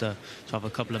needs to have a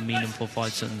couple of meaningful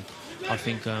fights, and I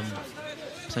think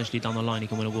potentially down the line he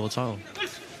can win a world title.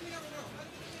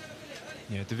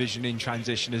 Yeah, division in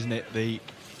transition, isn't it? The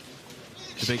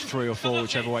big 3 or 4,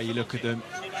 whichever way you look at them.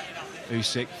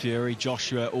 Usyk, Fury,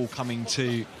 Joshua, all coming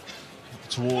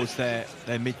towards their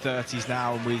mid-30s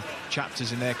now, and with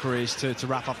chapters in their careers to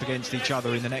wrap up against each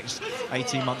other in the next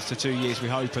 18 months to 2 years, we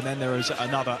hope. And then there is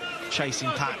another chasing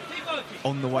pack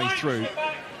on the way through,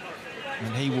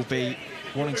 and he will be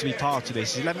wanting to be part of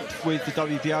this. He's 11th with the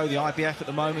WBO. The IBF at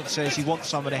the moment says he wants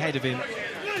someone ahead of him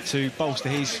to bolster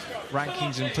his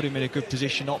rankings and put him in a good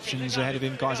position. Options ahead of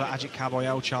him, guys like Ajit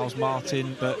Kaboyel, Charles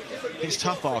Martin, but it's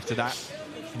tough after that.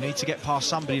 You need to get past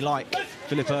somebody like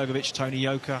Filip Ergovic, Toni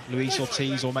Yoka, Luis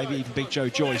Ortiz, or maybe even Big Joe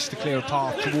Joyce to clear a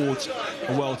path towards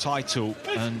a world title.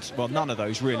 And, well, none of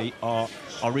those really are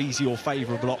easy or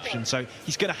favourable options. So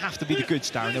he's going to have to be the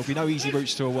goods, Darren. There'll be no easy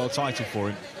routes to a world title for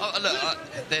him. Look,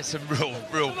 there's some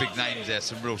real big names there,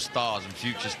 some real stars and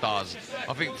future stars.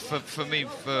 I think for me,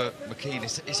 for McKean,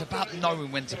 it's about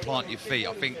knowing when to plant your feet.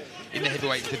 I think in the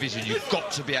heavyweight division, you've got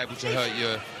to be able to hurt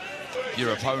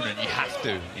your opponent. You have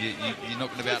to. You're not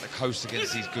going to be able to coast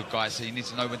against these good guys, so you need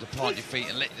to know when to plant your feet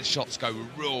and let the shots go with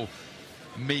real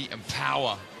meat and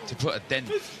power to put a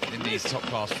dent in these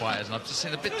top-class fighters. And I've just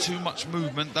seen a bit too much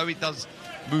movement, though he does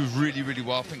move really, really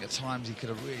well. I think at times he could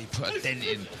have really put a dent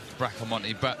in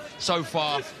Bracamonte, but so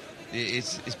far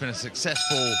it's been a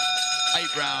successful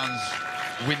 8 rounds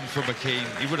win for McKean.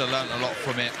 He would have learned a lot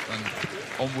from it, and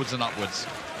onwards and upwards.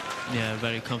 Yeah,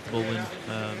 very comfortable win.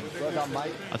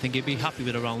 I think he'd be happy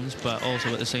with the rounds, but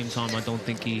also at the same time, I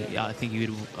think he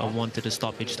would have wanted a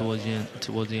stoppage towards the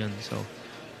end. So,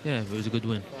 yeah, it was a good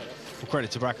win. Well,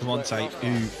 credit to Bracamonte,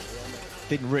 who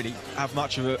didn't really have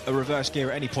much of a reverse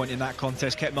gear at any point in that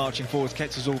contest. Kept marching forward,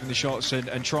 kept absorbing the shots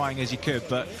and trying as he could,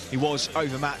 but he was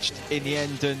overmatched in the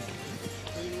end. And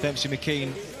Demsey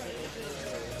McKean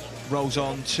rolls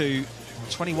on to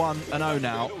 21-0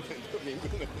 now.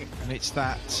 And it's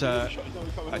that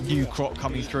a new crop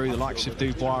coming through, the likes of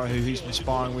Dubois, who he's been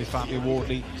sparring with, Fabian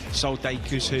Wardley, Sol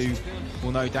Dakers, who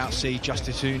will no doubt see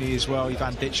Justice Toni as well,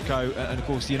 Ivan Ditchko, and of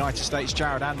course the United States,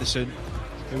 Jared Anderson,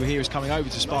 who we hear is coming over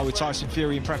to spar with Tyson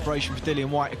Fury in preparation for Dillian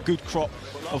White. A good crop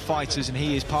of fighters, and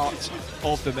he is part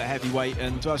of them at heavyweight.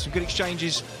 And some good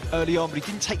exchanges early on, but he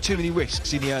didn't take too many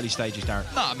risks in the early stages, Darren.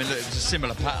 No, I mean, look, it was a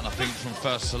similar pattern, I think, from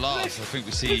first to last. I think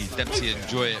we see Demsey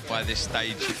enjoy it by this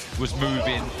stage. Was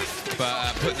moving,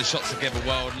 but put the shots together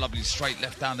well. Lovely straight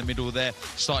left down the middle there.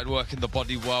 Started working the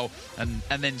body well, and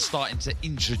then starting to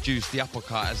introduce the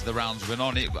uppercut as the rounds went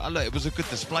on. Look, it was a good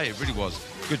display, it really was.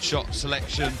 Good shot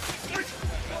selection.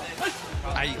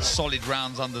 8 solid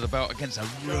rounds under the belt against a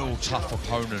real tough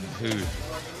opponent who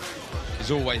is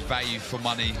always valued for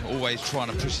money, always trying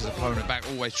to push his opponent back,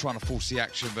 always trying to force the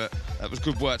action, but that was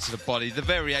good work to the body. The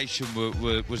variation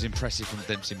was impressive from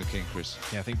Demsey McKean, Chris.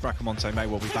 Yeah, I think Bracamonte may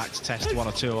well be back to test 1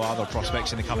 or 2 other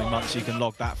prospects in the coming months. You can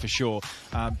log that for sure.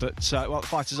 Well, the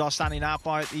fighters are standing now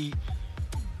by the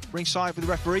ringside with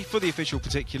the referee for the official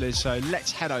particulars. So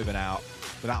let's head over now,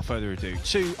 without further ado,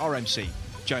 to our MC,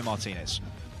 Joe Martinez.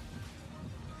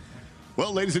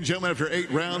 Well, ladies and gentlemen, after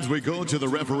 8 rounds, we go to the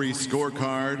referee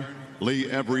scorecard. Lee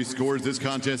Every scores this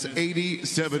contest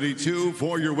 80-72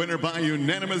 for your winner by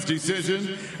unanimous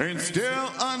decision, and still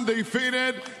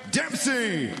undefeated,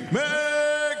 Demsey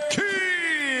McKean.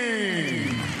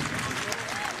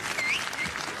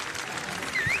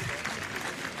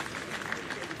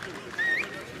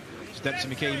 So Demsey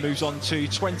McKean moves on to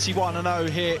 21-0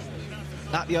 here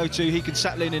at the O2. He can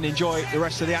settle in and enjoy the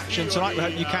rest of the action tonight. We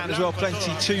hope you can as well.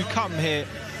 Plenty to come here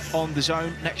on the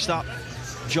Zone. Next up,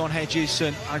 John Hedges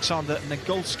and Aleksander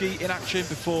Nagolski in action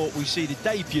before we see the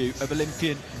debut of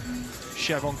Olympian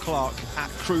Chev Clarke at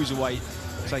cruiserweight.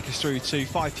 Take us through to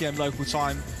 5 p.m. local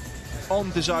time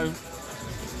on the zone,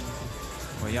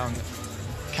 where young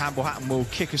Campbell Hatton will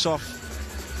kick us off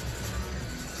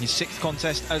his 6th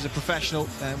contest as a professional,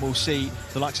 and we'll see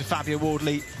the likes of Fabio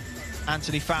Wardley,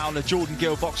 Anthony Fowler, Jordan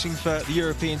Gill boxing for the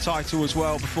European title as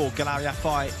well, before Galal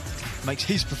Yafai makes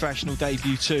his professional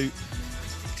debut too.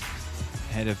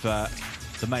 Ahead of the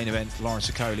main event,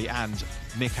 Lawrence Okolie and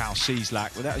Michael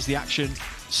Cieslak. Well, that is the action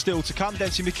still to come.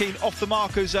 Demsey McKean off the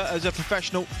mark as a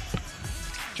professional.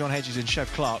 John Hedges and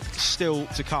Chev Clarke still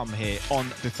to come here on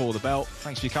Before the Bell.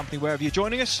 Thanks for your company wherever you're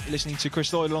joining us. You're listening to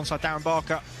Chris Lloyd alongside Darren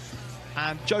Barker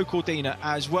and Joe Cordina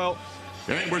as well.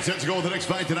 And we're set to go with the next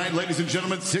fight tonight, ladies and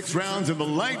gentlemen. 6 rounds in the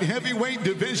light heavyweight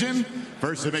division.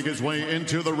 First to make his way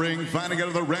into the ring, fighting out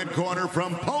of the red corner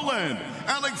from Poland,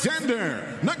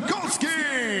 Aleksander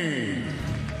Nagolski.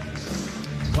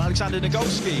 Well, Aleksander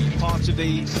Nagolski, part of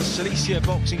the Silesia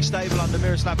boxing stable under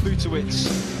Miroslav Butowicz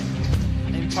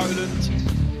in Poland.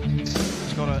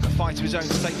 He's got a fight of his own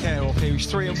to take care of here.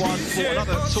 He's 3-1 for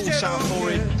another tall southpaw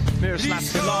in Miroslav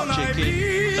Clarke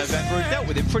in November, and dealt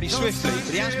with him pretty swiftly,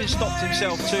 but he has been stopped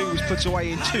himself too. He was put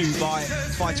away in 2 by a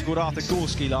fighter called Arthur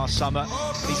Gorski last summer.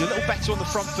 He's a little better on the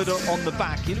front foot on the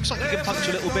back. He looks like he can punch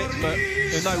a little bit, but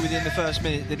you'll know within the first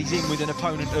minute that he's in with an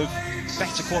opponent of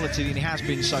better quality than he has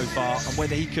been so far, and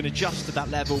whether he can adjust to that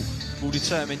level will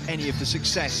determine any of the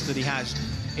success that he has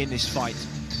in this fight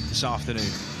this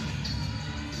afternoon.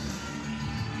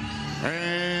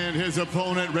 And his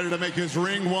opponent ready to make his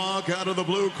ring walk out of the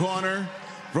blue corner.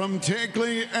 From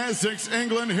Tankley, Essex,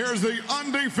 England, here's the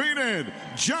undefeated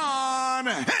John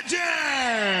Hedges!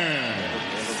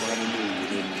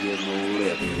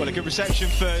 Well, a good reception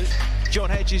for John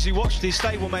Hedges, who watched his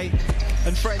stablemate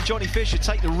and friend Johnny Fisher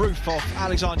take the roof off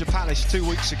Alexandra Palace 2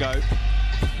 weeks ago.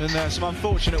 And some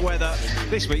unfortunate weather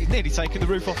this week, nearly taken the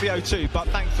roof off the O2, but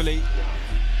thankfully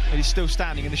he's still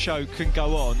standing and the show can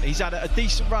go on. He's had a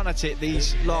decent run at it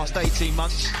these last 18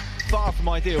 months, far from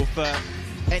ideal for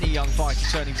any young fighter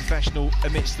turning professional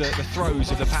amidst the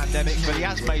throes of the pandemic, but he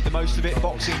has made the most of it,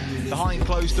 boxing behind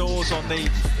closed doors on the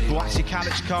Boasi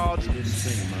Kalic card,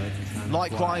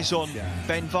 likewise on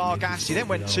Ben Vargas. He then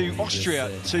went to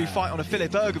Austria to fight on a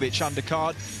Filip Ergovic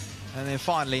undercard, and then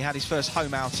finally had his first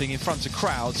home outing in front of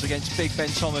crowds against Big Ben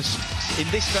Thomas in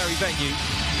this very venue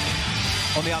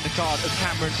on the undercard of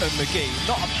Cameron and McGee.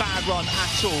 Not a bad run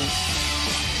at all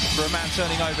for a man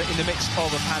turning over in the midst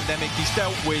of a pandemic. He's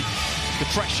dealt with the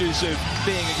pressures of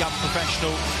being a young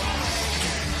professional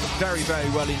very, very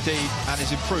well indeed, and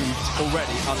has improved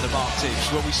already under Mark Tibbs.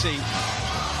 Will we see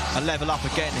a level up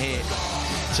again here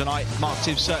tonight? Mark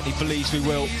Tibbs certainly believes we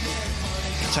will.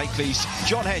 Take these,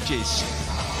 John Hedges.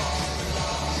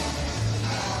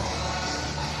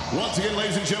 Once again,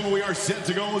 ladies and gentlemen, we are set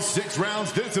to go with 6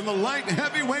 rounds. This in the light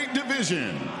heavyweight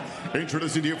division.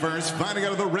 Introducing to you first, fighting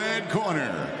out of the red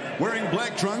corner. Wearing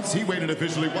black trunks, he weighed in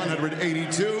officially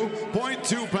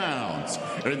 182.2 pounds.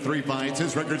 In 3 fights,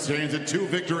 his record stands at 2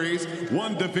 victories,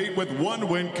 1 defeat with 1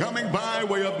 win, coming by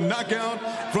way of knockout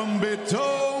from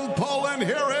Bytom, Poland.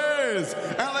 Here is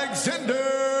Aleksander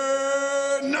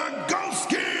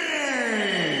Nagolski!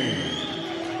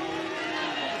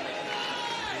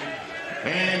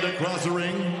 And across the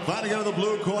ring, fighting out of the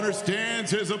blue corner,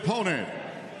 stands his opponent.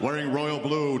 Wearing royal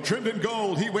blue, trimmed in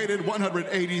gold, he weighed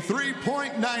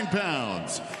 183.9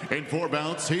 pounds. In 4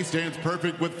 bouts, he stands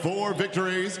perfect with 4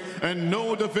 victories and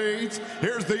no defeats.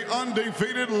 Here's the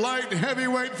undefeated light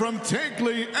heavyweight from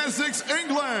Tankley, Essex,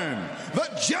 England, the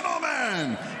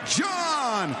gentleman,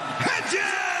 John Hedges!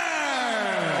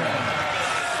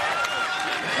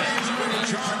 In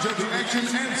charge of the action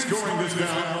and scoring this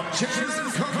bout, Chev.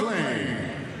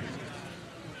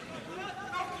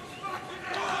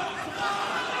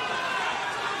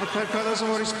 Okay, fellas, I've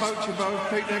already spoke to you both.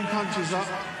 Keep them punches up.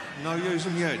 No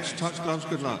using the edge. Touch gloves,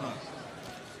 good luck.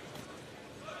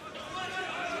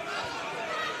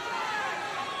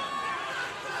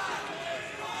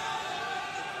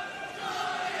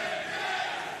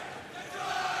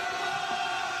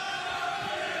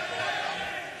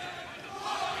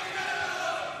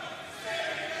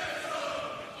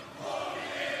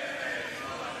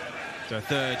 The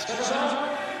third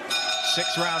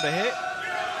 6th rounder hit.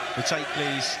 We'll take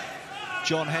please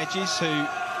John Hedges, who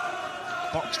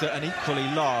boxed at an equally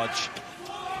large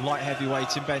light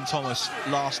heavyweight in Ben Thomas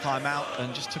last time out,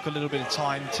 and just took a little bit of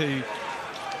time to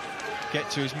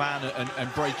get to his man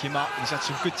and break him up. He's had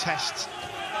some good tests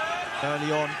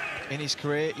early on in his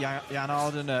career. Jan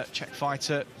Arden, a Czech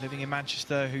fighter living in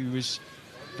Manchester, who was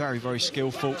very, very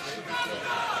skillful.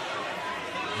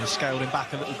 They scaled him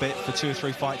back a little bit for 2 or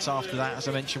 3 fights after that. As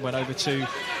I mentioned, went over to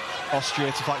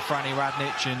Austria to fight Franny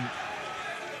Radnic and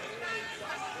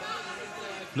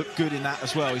looked good in that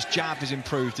as well. His jab has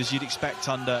improved, as you'd expect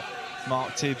under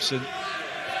Mark Tibbs, and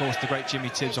of course the great Jimmy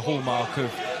Tibbs, a hallmark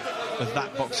of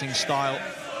that boxing style.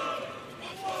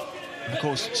 And of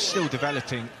course, still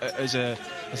developing as a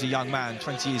young man,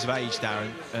 20 years of age,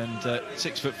 Darren, and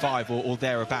 6'5" or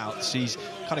thereabouts. He's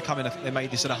kind of coming. They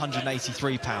made this at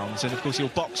 183 pounds, and of course he'll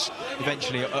box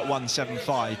eventually at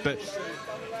 175, but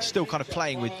still kind of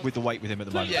playing with the weight with him at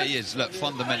the moment. Yeah, he is. Look,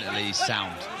 fundamentally he's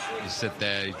sound. He said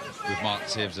there with Mark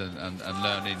Tibbs and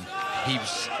learning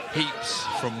heaps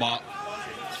from Mark.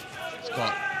 He's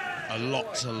got a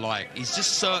lot to like. He's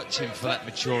just searching for that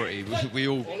maturity. We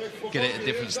all get it at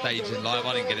different stages in life.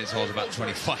 I didn't get it until I was about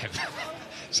 25.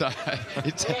 So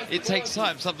it takes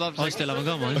time. Sometimes I still haven't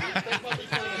got one.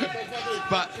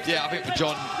 But yeah, I think for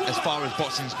John, as far as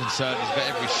boxing's concerned, he's got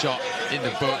every shot in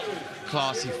the book.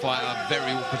 Classy fighter,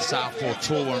 very awkward southpaw,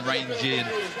 tall and rangy, and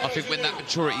I think when that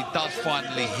maturity does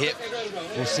finally hit,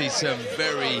 we'll see some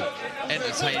very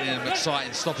entertaining and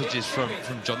exciting stoppages from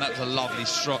John. That was a lovely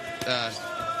straight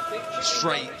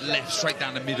left, straight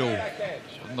down the middle.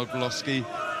 Nagolski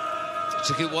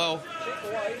took it well.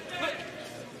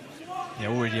 Yeah,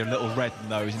 already a little red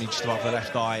though, isn't he, just above the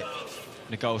left eye.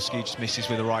 Nagolski just misses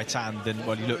with the right hand, and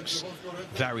well, he looks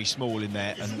very small in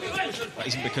there, and that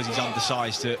isn't because he's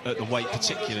undersized at the weight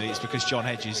particularly, it's because John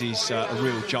Hedges is a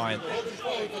real giant.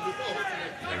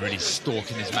 Yeah, really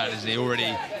stalking his man, isn't he?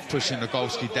 Already pushing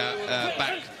Nagolski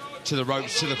back to the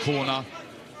ropes, to the corner.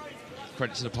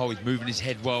 Credit to the pole, he's moving his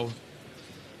head well,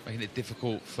 making it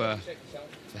difficult for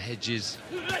Hedges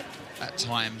at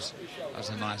times. That was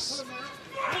a nice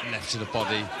left to the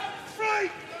body.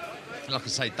 Like I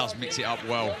say, does mix it up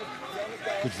well.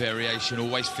 Good variation.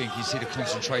 Always think you see the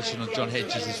concentration on John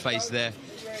Hedges' face there.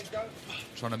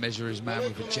 Trying to measure his man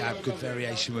with a jab. Good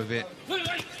variation with it.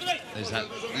 There's that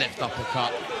left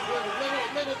uppercut.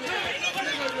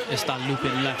 It's that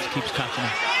looping left keeps catching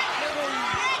him.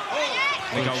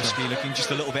 Nagolski looking just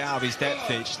a little bit out of his depth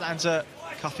here. Just lands a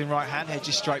cuffing right hand.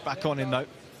 Hedges straight back on him though.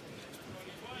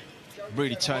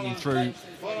 Really turning through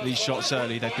these shots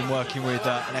early. They've been working with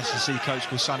an S&C coach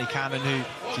called Sonny Cannon,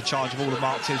 who's in charge of all of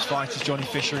Mark Tibbs' fighters, Johnny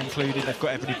Fisher included. They've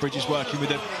got Ebony Bridges working with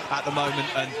them at the moment,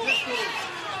 and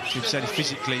Tibbs said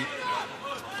physically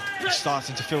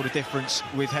starting to feel the difference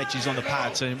with Hedges on the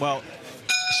pads. And well,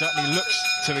 it certainly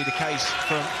looks to be the case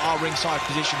from our ringside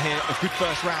position here. A good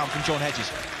first round from John Hedges.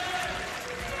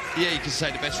 Yeah, you could say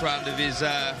the best round of his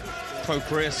pro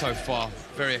career so far.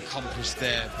 Very accomplished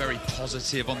there, very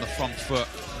positive on the front foot,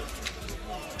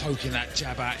 poking that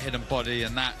jab out, head and body,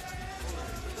 and that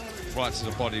right to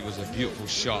the body was a beautiful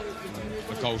shot.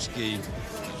 Nagolski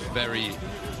very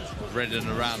reddened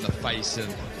around the face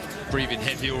and breathing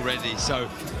heavy already, so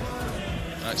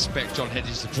I expect John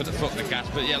Hedges to put the foot on the gas.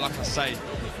 But yeah, like I say,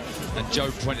 and Joe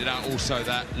pointed out also,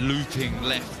 that looping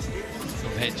left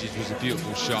of Hedges was a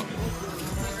beautiful shot.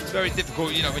 It's very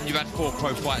difficult, you know, when you've had 4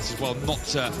 pro fights as well, not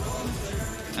to,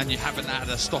 and you haven't had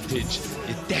a stoppage,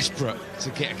 you're desperate to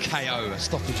get a KO, a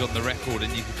stoppage on the record,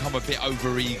 and you become a bit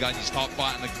over-eager and you start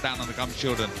biting down on the gum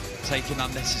shield and taking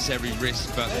unnecessary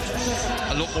risks, but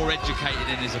a lot more educated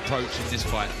in his approach in this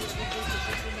fight.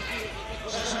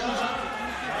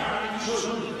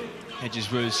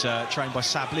 Hedges was trained by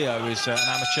Sab Leo, who's an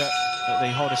amateur at the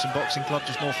Hoddesdon Boxing Club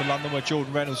just north of London, where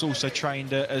Jordan Reynolds also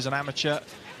trained as an amateur.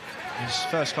 His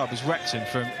first club was Wrexham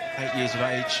from 8 years of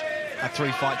age. Had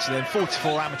 3 fights then,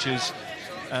 44 amateurs,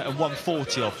 and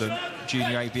 140 of them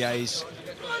junior ABAs,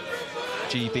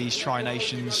 GBs,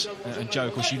 Tri-Nations. And Joe,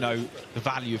 of course, you know the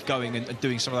value of going and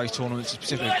doing some of those tournaments,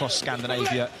 specifically across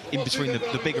Scandinavia, in between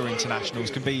the bigger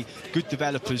internationals, can be good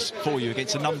developers for you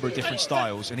against a number of different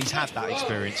styles, and he's had that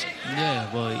experience.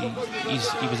 Yeah, well,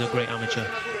 he was a great amateur.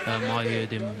 I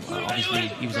heard him, obviously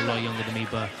he was a lot younger than me,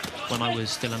 but when I was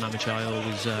still an amateur, I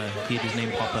always heard his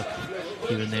name pop up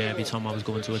here and there every time I was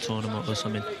going to a tournament or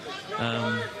something.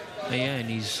 Yeah, and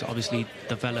he's obviously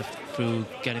developed through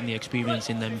getting the experience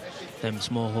in them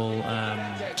small hall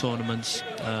tournaments,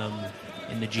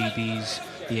 in the GBs,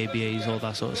 the ABAs, all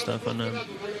that sort of stuff, and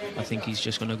I think he's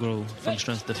just going to grow from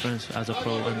strength to strength as a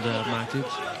pro under Mark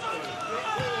Tibbs.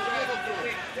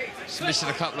 He's missing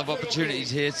a couple of opportunities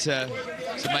here to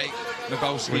make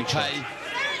Nagolski pay.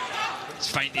 He's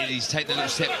fainted, he's taken a little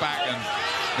step back, and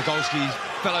Nagolski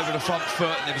fell over the front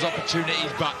foot, and there was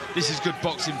opportunities, but this is good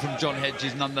boxing from John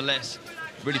Hedges nonetheless.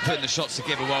 Really putting the shots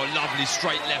together well. Lovely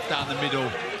straight left down the middle.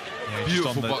 Yeah,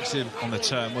 beautiful boxing. On the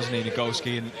turn, wasn't he,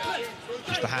 Nagolski? And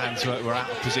just the hands were out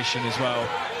of position as well.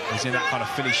 He's in that kind of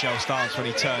Philly shell stance when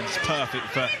he turns. It's perfect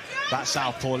for that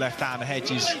southpaw left-hander.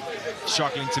 Hedges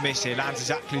struggling to miss it. Lands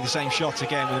exactly the same shot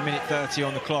again with 1:30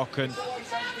 on the clock, and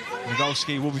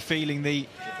Nagolski will be feeling the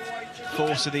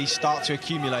force of these start to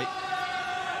accumulate.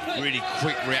 Really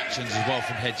quick reactions as well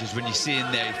from Hedges. When you see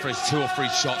him there, he throws 2 or 3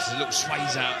 shots, a little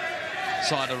sways out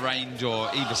side of range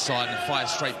or either side and fires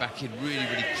straight back in. Really,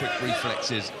 really quick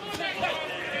reflexes.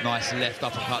 Nice left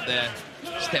uppercut there.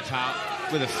 Step out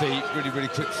with the feet, really, really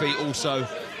quick feet also.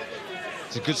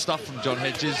 It's good stuff from John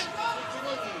Hedges.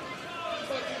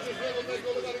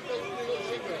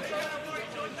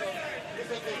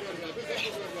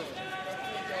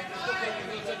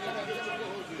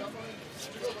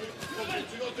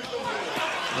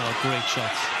 Oh, great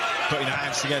shots. Putting her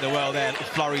hands together well there.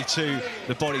 Flurry to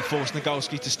the body, forced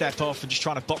Nagolski to step off and just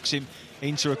trying to box him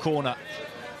into a corner.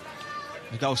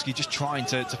 Nagolski just trying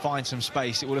to find some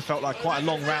space. It would have felt like quite a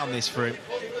long round this for him.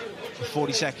 With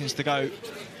 40 seconds to go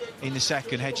in the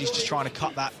second. Hedges just trying to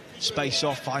cut that space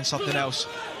off, find something else.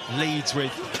 Leads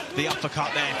with the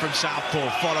uppercut there from southpaw.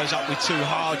 Follows up with 2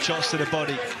 hard shots to the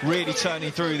body. Really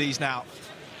turning through these now.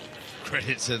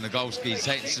 Credit to Nagolski,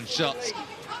 taking some shots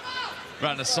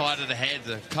around the side of the head.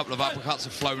 A couple of uppercuts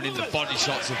have flown in. The body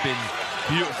shots have been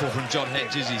beautiful from John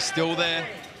Hedges. He's still there,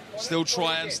 still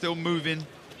trying, still moving.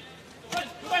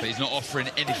 But he's not offering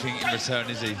anything in return,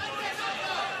 is he?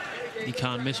 He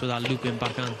can't miss with that looping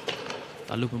backhand.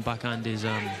 That looping backhand is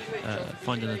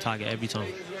finding the target every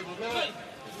time.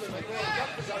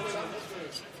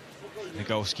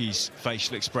 Nagolski's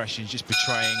facial expressions just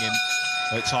betraying him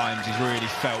at times. He's really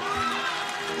felt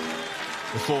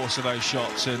the force of those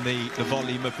shots and the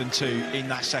volume of them too in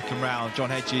that second round. John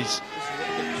Hedges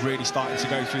really starting to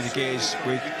go through the gears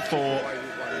with 4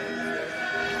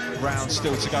 rounds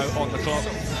still to go on the clock.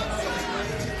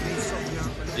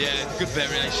 Yeah, good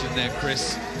variation there,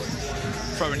 Chris.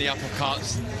 Throwing the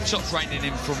uppercuts, shots raining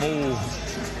in from all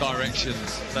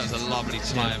directions. That was a lovely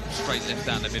time, straight left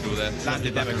down the middle there.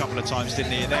 Landed them a couple of times,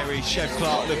 didn't he? And there he's Chev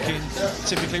Clarke looking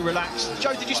typically relaxed.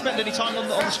 Joe, did you spend any time on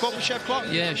the squad with Chev Clarke?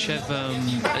 Yeah, Chev,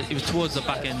 it was towards the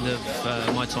back end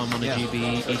of my time on the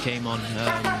GB. He came on.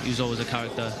 He was always a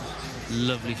character.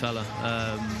 Lovely fella.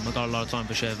 I got a lot of time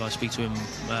for Chev. I speak to him.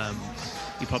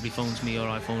 He probably phones me or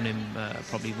I phone him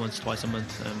probably once, twice a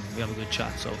month. We have a good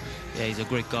chat. So, yeah, he's a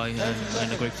great guy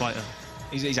and a great fighter.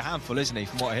 He's a handful, isn't he,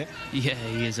 from what I hear? Yeah,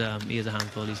 he is a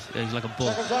handful. He's like a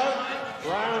bull.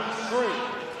 Round 3.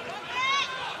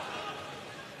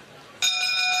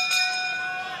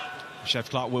 Chev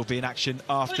Clarke will be in action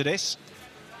after this.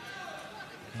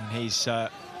 And his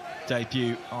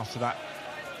debut after that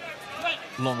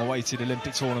long-awaited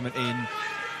Olympic tournament in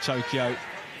Tokyo.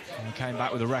 And he came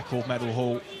back with a record medal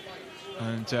haul.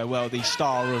 And, well, the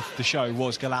star of the show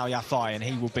was Galal Yafai, and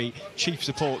he will be chief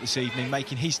support this evening,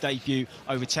 making his debut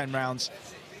over 10 rounds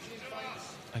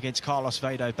against Carlos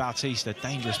Vedo Bautista,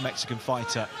 dangerous Mexican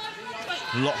fighter.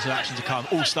 Lots of action to come.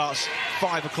 All starts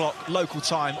 5 o'clock local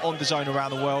time on DAZN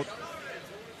around the world.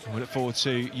 And we look forward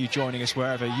to you joining us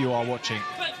wherever you are watching.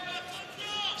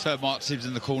 So Mark Tibbs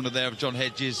in the corner there of John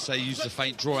Hedges. They use the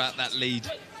feint, draw out that lead,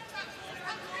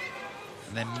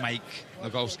 and then make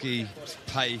Nagolski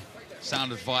pay.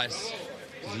 Sound advice,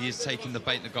 because he is taking the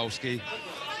bait, Nagolski.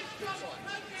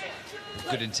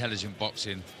 Good intelligent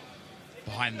boxing.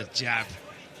 Behind the jab,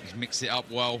 he's mixed it up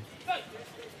well.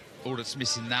 All that's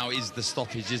missing now is the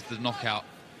stoppage, is the knockout.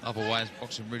 Otherwise,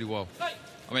 boxing really well.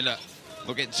 I mean, look,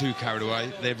 not getting too carried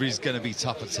away. There is going to be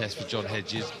tougher tests for John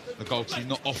Hedges. Nagolski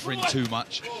not offering too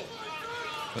much.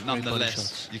 But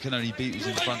nonetheless, you can only beat who's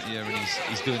in front of you, and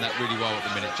he's doing that really well at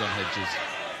the minute, John Hedges.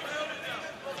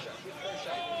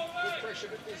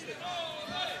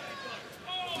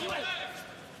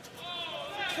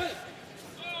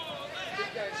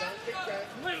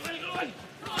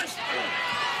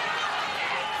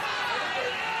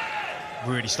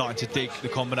 Really starting to dig the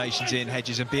combinations in,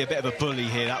 Hedges, and be a bit of a bully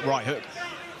here. That right hook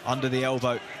under the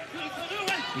elbow.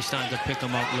 He's starting to pick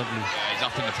him up lovely. Yeah, he's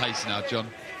up in the pace now, John.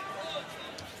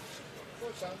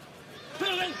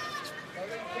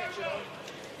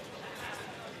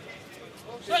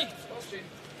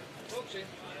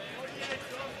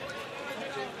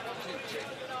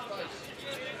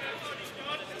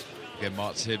 Again,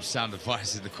 Mark Tibbs, sound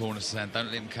advice in the corner saying don't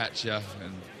let him catch you.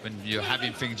 And when you're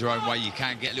having things your own way, you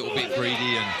can get a little bit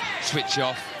greedy and switch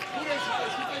off.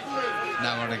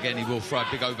 Now and again, he will throw a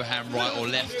big overhand right or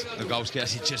left. Nagolski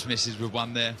actually just misses with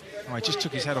one there. Oh, he just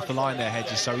took his head off the line there,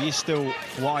 Hedges, so he is still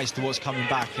wise to what's coming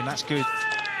back, and that's good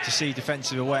to see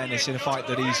defensive awareness in a fight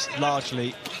that he's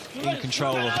largely in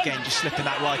control of. Again, just slipping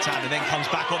that right hand and then comes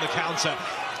back on the counter.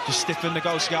 Just stiffen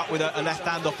Nagolski up with a left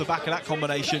hand off the back of that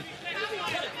combination.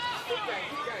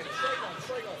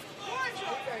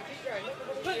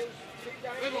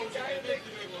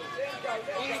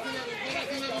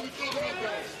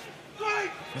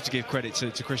 have to give credit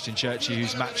to Christian Churchy,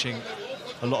 who's matching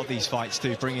a lot of these fights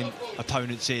too, bringing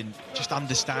opponents in, just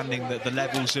understanding the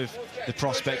levels of the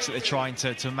prospects that they're trying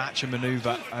to match and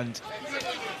manoeuvre, and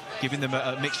giving them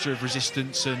a mixture of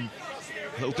resistance and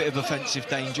a little bit of offensive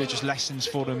danger, just lessons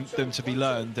for them to be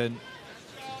learned. And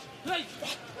a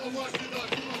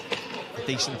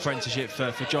decent apprenticeship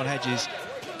for John Hedges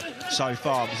so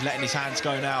far. He's letting his hands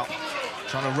go now,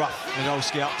 trying to rough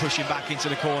Nagolski up, push him back into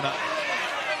the corner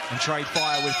and trade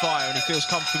fire with fire, and he feels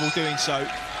comfortable doing so,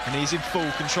 and he's in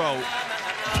full control.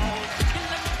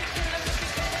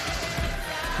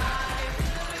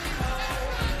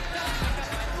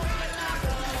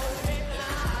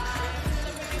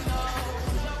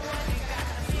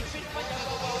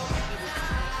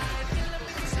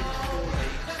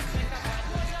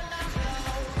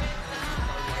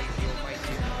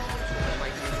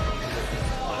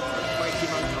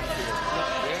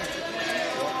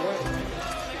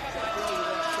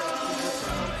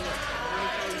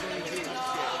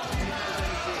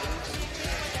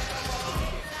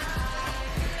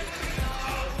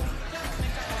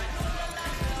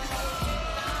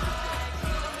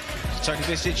 Toni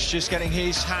Visic just getting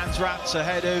his hands wrapped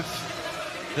ahead of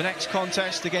the next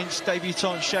contest against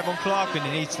debutant Chev on Clarke, and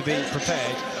he needs to be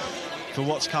prepared for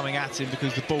what's coming at him,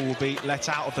 because the ball will be let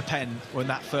out of the pen when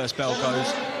that first bell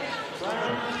goes.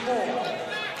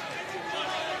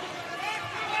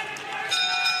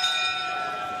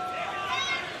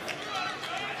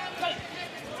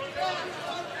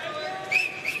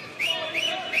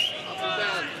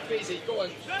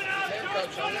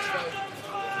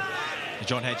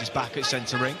 John Hedges back at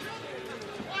centre ring.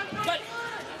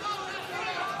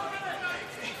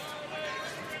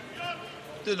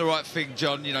 Doing the right thing,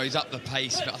 John. You know, he's up the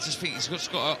pace, but I just think he's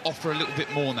got to offer a little bit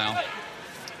more now.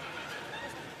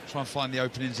 Try and find the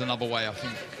openings another way. I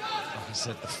think, like I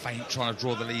said, the feint, trying to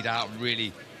draw the lead out and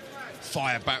really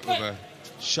fire back with a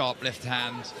sharp left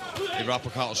hand, either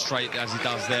uppercut or straight, as he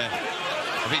does there.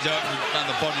 I think he's opening down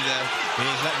the body there. He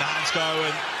is letting the hands go,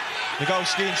 and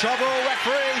Nagolski in trouble.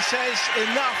 Referee says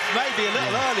enough, maybe a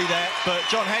little early there, but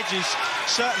John Hedges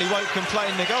certainly won't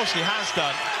complain. Nagolski has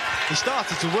done. He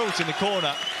started to wilt in the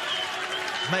corner.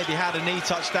 Maybe had a knee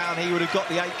touch down, he would have got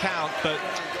the 8 count, but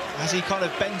as he kind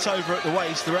of bent over at the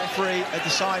waist, the referee had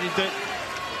decided that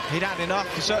he'd had enough.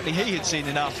 Certainly he had seen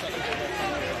enough.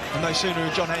 And no sooner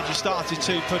had John Hedges started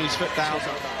to put his foot down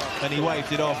than he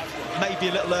waved it off. Maybe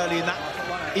a little early in that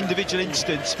individual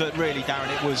instance, but really, Darren,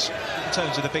 it was, in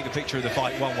terms of the bigger picture of the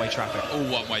fight, one-way traffic. All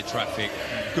one-way traffic.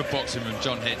 Good boxing from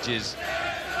John Hedges.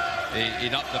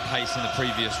 He'd upped the pace in the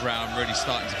previous round, really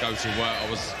starting to go to work. I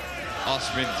was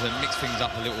asking him to mix things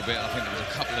up a little bit. I think there was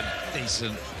a couple of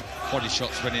decent body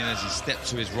shots went in as he stepped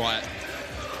to his right.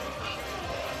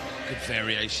 Good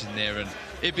variation there, and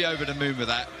he'd be over the moon with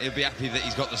that. He'll be happy that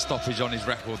he's got the stoppage on his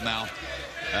record now.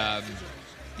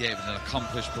 Yeah, it was an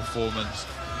accomplished performance.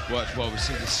 Worked well. We've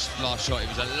seen this last shot. It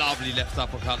was a lovely left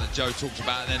uppercut that Joe talked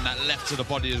about, and then that left to the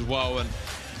body as well. And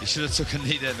he should have took a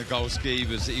knee there, Nagolski. He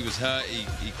was hurt.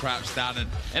 He crouched down. And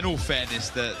in all fairness,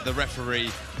 the referee,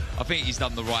 I think he's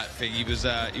done the right thing. He was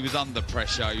under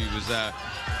pressure. He was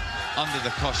under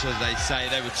the cosh, as they say.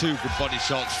 They were 2 good body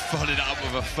shots, followed up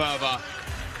with a further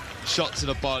shot to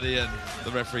the body, and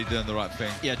the referee doing the right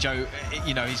thing. Yeah, Joe,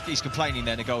 you know, he's complaining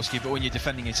there, Nagolski, but when you're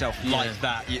defending yourself like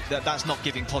that, that's not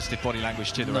giving positive body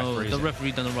language to the referee. No, the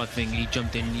referee done the right thing. He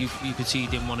jumped in. You could see he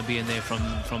didn't want to be in there from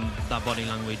that body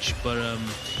language. But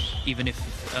even if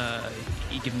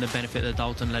he gave him the benefit of the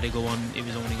doubt and let it go on, it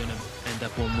was only going to end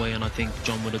up one way, and I think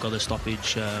John would have got a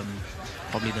stoppage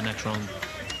probably the next round.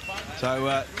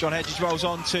 So John Hedges rolls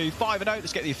on to 5-0.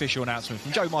 Let's get the official announcement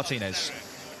from Joe Martinez.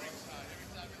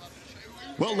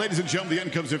 Well, ladies and gentlemen, the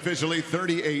end comes officially.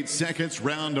 38 seconds,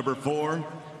 round number 4.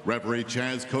 Referee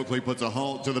Cieslak Okolie puts a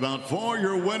halt to the bout for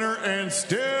your winner and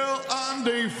still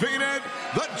undefeated,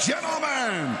 the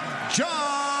gentleman,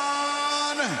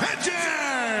 John Hedges.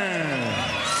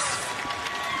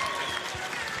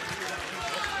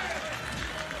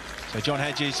 So John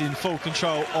Hedges in full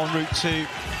control en route to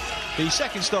the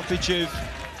second stoppage of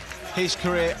his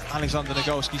career. Aleksander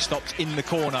Nagolski stopped in the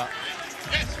corner.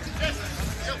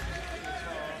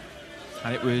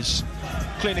 And it was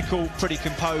clinical, pretty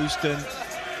composed, and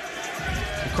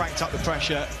he cranked up the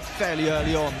pressure fairly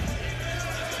early on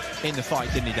in the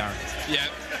fight, didn't he, Darren?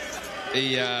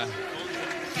 Yeah,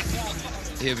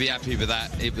 he'll be happy with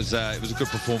that. It was a good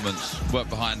performance.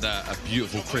 Worked behind a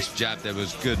beautiful, crisp jab. There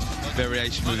was good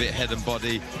variation with it, head and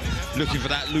body. Looking for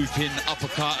that loop-in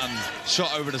uppercut and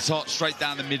shot over the top, straight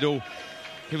down the middle.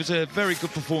 It was a very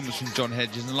good performance from John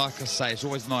Hedges, and like I say, it's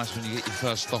always nice when you get your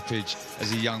first stoppage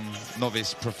as a young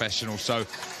novice professional. So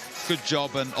good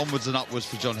job, and onwards and upwards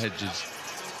for John Hedges.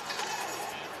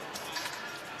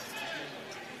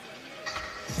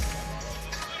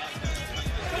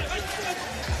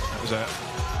 That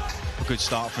was a good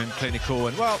start from him, clinical,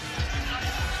 and well,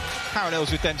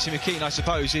 parallels with Demsey McKean, I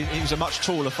suppose. He was a much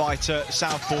taller fighter,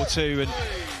 southpaw too, and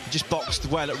he just boxed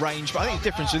well at range. But I think the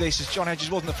difference with this is John Hedges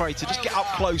wasn't afraid to just get up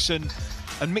close and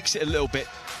mix it a little bit.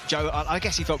 Joe, I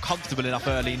guess he felt comfortable enough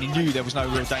early and he knew there was no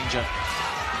real danger.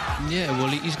 Yeah, well,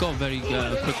 he's got very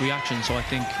quick reaction, so I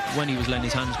think when he was letting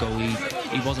his hands go,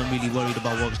 he wasn't really worried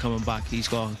about what was coming back. He's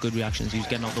got good reactions, he was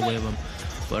getting out the way of him.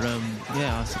 But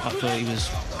yeah, I thought he was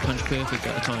punch perfect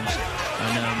at the times.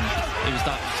 And it was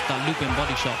that looping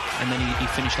body shot, and then he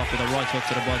finished off with a right hook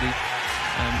to the body.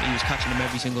 He was catching him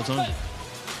every single time.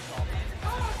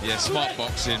 Yeah, smart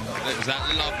boxing. It was that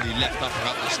lovely left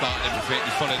uppercut at the start and everything.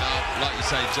 He followed it up, like you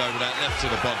say, Joe, with that left to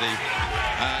the body.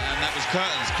 And that was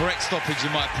Curtin's correct stoppage,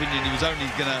 in my opinion. He was only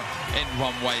going to end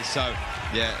one way. So,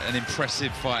 yeah, an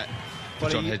impressive fight for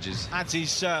John Hedges. Adds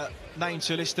his name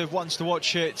to a list of ones to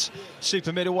watch at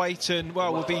super middleweight. And,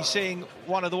 well, we'll be seeing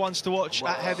one of the ones to watch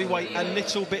at heavyweight a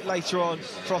little bit later on.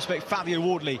 Prospect Fabio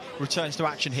Wardley returns to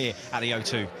action here at the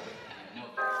O2.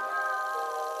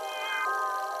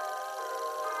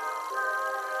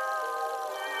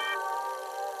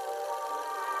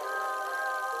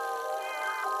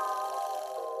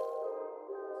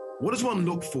 What does one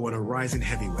look for in a rising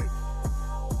heavyweight?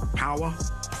 Power,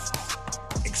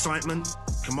 excitement,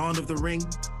 command of the ring,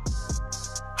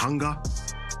 hunger?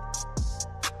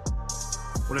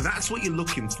 Well, if that's what you're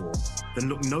looking for, then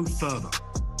look no further.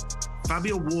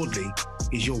 Fabio Wardley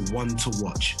is your one to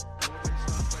watch.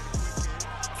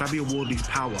 Fabio Wardley's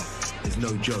power is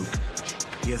no joke.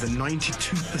 He has a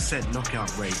 92%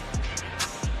 knockout rate.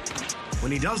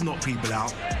 When he does knock people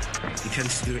out, he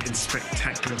tends to do it in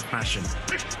spectacular fashion.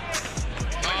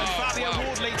 Fabio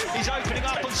Wardley is opening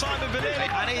up on Simon Vallely,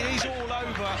 and he's all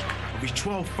over. Of his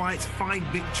 12 fights, 5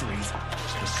 victories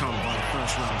has come by a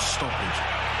first round stoppage.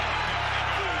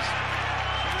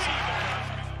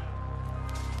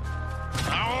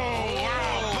 Oh,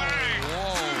 wow, bang!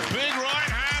 Whoa. Big right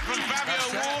hand from Fabio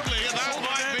Wardley, and that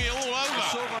might be all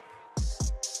over.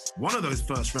 One of those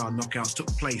first round knockouts took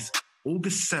place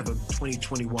August 7,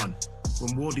 2021,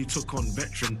 when Wardley took on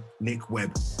veteran Nick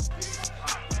Webb.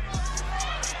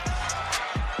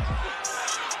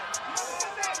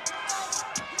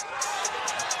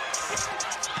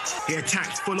 He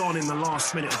attacked full on in the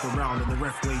last minute of the round, and the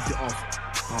ref waved it off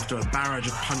after a barrage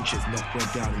of punches knocked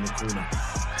Webb down in the corner.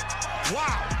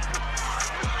 Wow!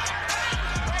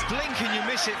 Blink and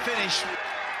you miss it finish.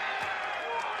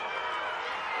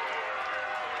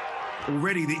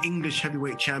 Already the English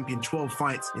heavyweight champion, 12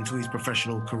 fights into his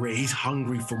professional career. He's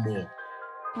hungry for more.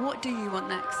 What do you want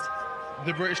next?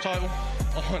 The British title.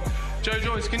 Joe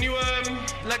Joyce, can you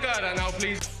let go of that now,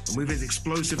 please? And with his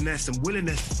explosiveness and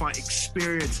willingness to fight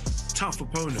experienced, tough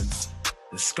opponents,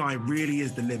 the sky really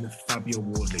is the limit for Fabio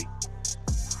Wardley.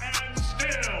 And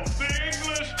still, the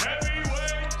English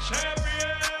heavyweight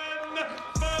champion,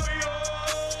 Fabio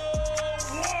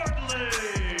Wardley.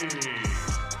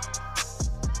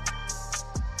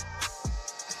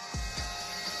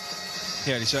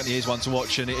 Yeah, he certainly is one to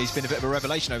watch, and he's been a bit of a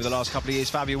revelation over the last couple of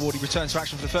years. Fabio Wardley returns to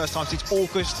action for the first time since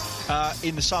August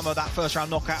in the summer. That first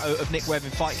round knockout of Nick Webb in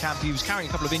fight camp. He was carrying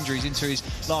a couple of injuries into his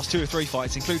last 2 or 3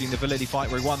 fights, including the Vallely fight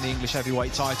where he won the English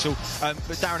heavyweight title.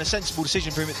 But Darren, a sensible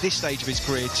decision for him at this stage of his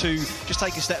career to just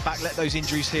take a step back, let those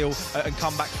injuries heal, and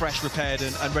come back fresh, repaired,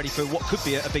 and ready for what could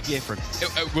be a big year for him.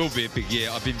 It will be a big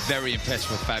year. I've been very impressed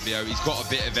with Fabio. He's got a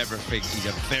bit of everything. He's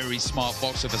a very smart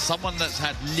boxer. For someone that's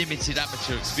had limited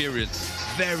amateur experience,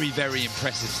 very, very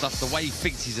impressive stuff. The way he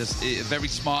thinks, he's a very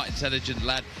smart, intelligent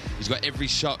lad. He's got every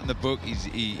shot in the book.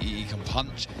 He can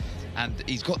punch. And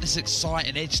he's got this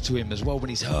exciting edge to him as well. When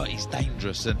he's hurt, he's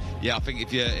dangerous. And yeah, I think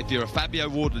if you're a Fabio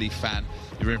Wardley fan,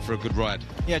 you're in for a good ride.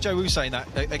 Yeah, Joe, we were saying that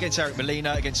against Eric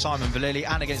Molina, against Simon Vallely,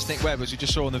 and against Nick Webb, as we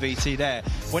just saw on the VT there.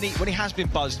 When he has been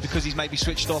buzzed because he's maybe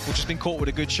switched off or just been caught with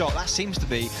a good shot, that seems to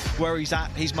be where he's at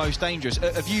his most dangerous.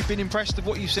 Have you been impressed with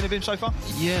what you've seen of him so far?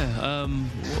 Yeah,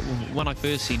 when I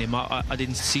first seen him, I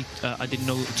didn't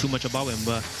know too much about him,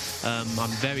 but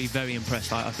I'm very, very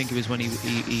impressed. I think it was when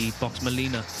he boxed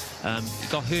Molina. He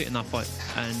got hurt in that fight,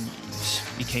 and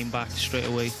he came back straight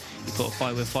away. He put a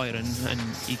fight with fire, and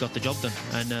he got the job done.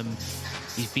 And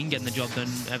he's been getting the job done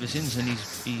ever since, and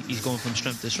he's going from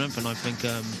strength to strength. And I think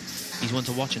he's one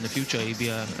to watch in the future. He'll be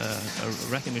a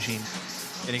wrecking machine.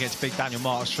 In against big Daniel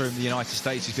Marks from the United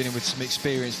States. He's been in with some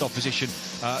experienced opposition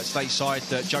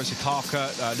stateside. Joseph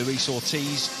Clarke, Luis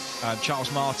Ortiz.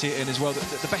 Charles Martin as well.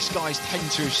 The best guys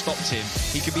tend to have stopped him.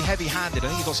 He can be heavy-handed. I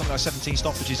think he's got something like 17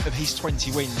 stoppages of his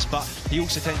 20 wins, but he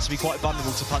also tends to be quite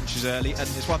vulnerable to punches early. And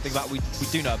there's one thing that we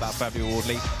do know about Fabio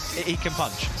Wardley: he can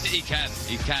punch. He can.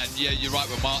 Yeah, you're right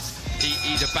with Mark.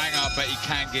 He's a banger, but he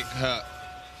can get hurt.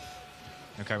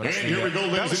 Okay, well, and here we go,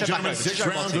 ladies and gentlemen, 6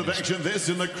 rounds of action. This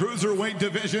in the cruiserweight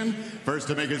division. First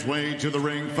to make his way to the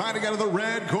ring, fighting out of the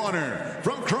red corner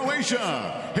from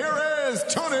Croatia, here is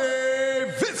Toni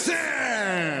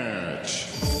Visic.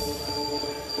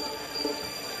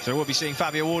 So we'll be seeing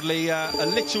Fabio Wardley a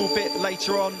little bit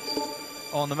later on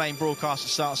the main broadcast. It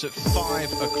starts at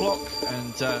 5 o'clock,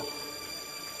 and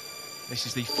this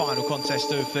is the final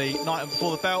contest of the night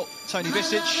before the belt. Toni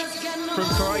Visic from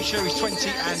Croatia, he's 20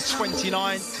 and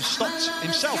 29, stopped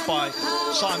himself by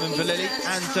Simon Valili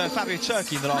and Fabio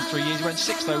Turki in the last 3 years. He went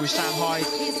 6th though with Sam Hyde.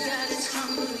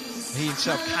 He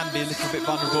himself can be a little bit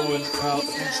vulnerable, and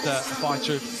against a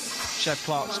fighter of Chev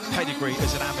Clarke's pedigree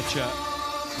as an amateur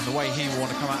and the way he will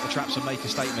want to come out the traps and make a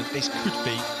statement, this could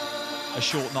be a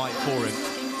short night for him.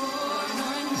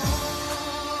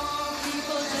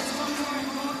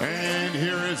 And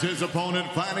here is his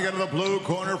opponent, fighting out of the blue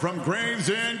corner from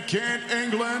Gravesend, Kent,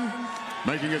 England,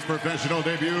 making his professional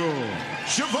debut,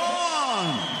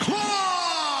 Clarke.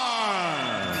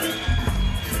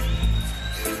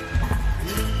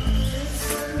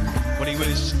 Well, he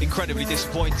was incredibly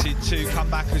disappointed to come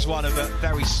back as one of a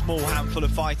very small handful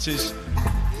of fighters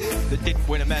that didn't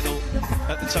win a medal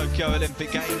at the Tokyo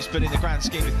Olympic Games, but in the grand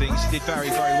scheme of things, he did very,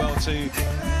 very well to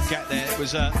get there. It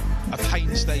was a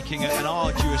painstaking and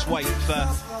arduous wait for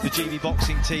the GB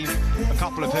boxing team, a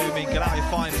couple of whom in Galaia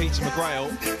Fine, Peter McGrail,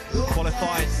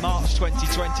 qualified March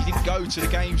 2020, didn't go to the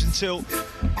games until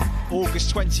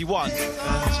August 21,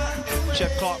 and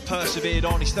Chev Clarke persevered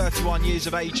on. He's 31 years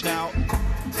of age now.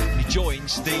 He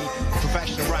joins the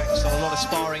professional ranks, done a lot of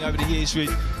sparring over the years with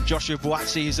Joshua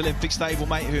Buatsi, his Olympic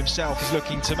stablemate, who himself is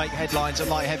looking to make headlines at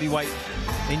light heavyweight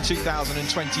in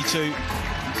 2022.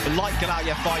 But like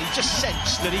Galaia Fight, you just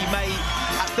sense that he may,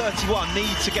 at 31,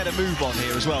 need to get a move on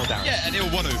here as well, Darren. Yeah, and he'll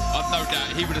want to. I've no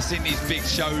doubt he would have seen these big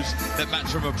shows that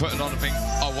Matchroom are putting on and think,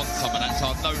 I want some of that. So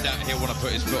I've no doubt he'll want to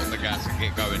put his foot on the gas and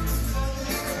get going.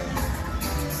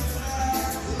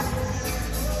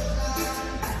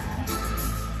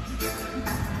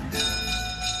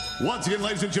 Once again,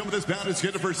 ladies and gentlemen, this bout is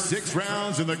scheduled for 6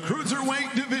 rounds in the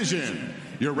cruiserweight division.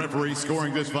 Your referee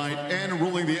scoring this fight and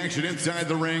ruling the action inside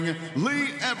the ring, Lee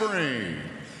Every.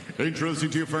 Introducing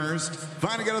to you first,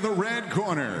 fighting out of the red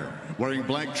corner, wearing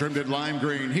black trimmed in lime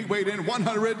green. He weighed in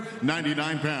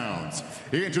 199 pounds.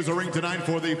 He enters the ring tonight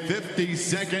for the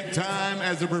 52nd time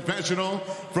as a professional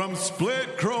from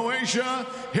Split, Croatia.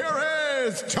 Here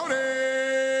is Toni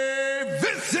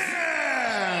Visic.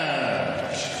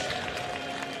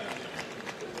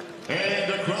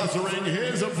 And across the ring,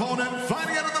 his opponent,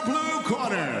 fighting out of the blue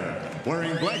corner,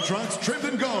 wearing black trunks trimmed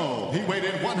in gold. He weighed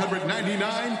in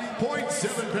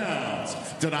 199.7 pounds.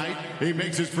 Tonight, he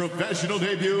makes his professional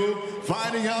debut,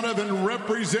 fighting out of and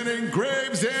representing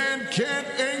Gravesend, Kent,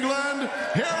 England.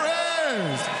 Here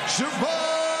is Clarke.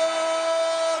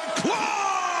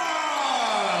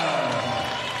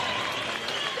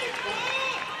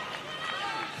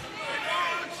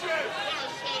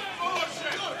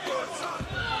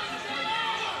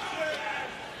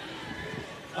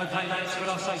 Okay, lads, when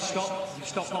I say stop, you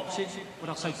stop boxing.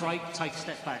 When I say break, take a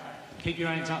step back. Keep your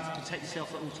hands up, protect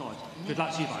yourself at all times. Good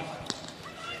luck to you both.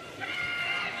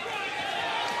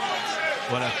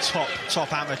 Well, a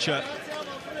top amateur.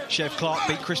 Chev Clarke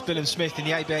beat Chris Billam-Smith in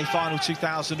the ABA final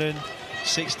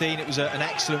 2016. It was an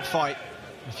excellent fight.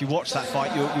 If you watch that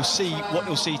fight, you'll see what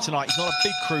you'll see tonight. He's not a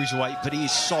big cruiserweight, but he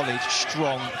is solid,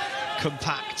 strong,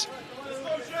 compact,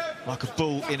 like a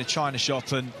bull in a china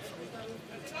shop, and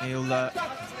he'll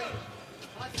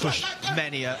push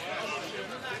many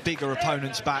bigger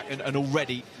opponents back, and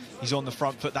already he's on the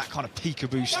front foot, that kind of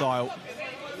peekaboo style,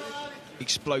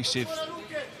 explosive,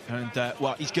 and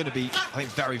well, he's going to be, I think,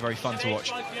 very, very fun to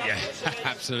watch. Yeah,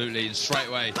 absolutely, and straight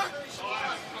away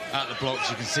out the blocks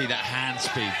you can see that hand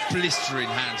speed, blistering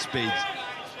hand speed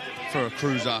for a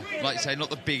cruiser. Like you say, not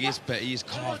the biggest, but he is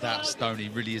carved out of stone. He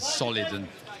really is solid, and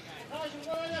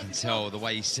you can tell the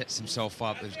way he sets himself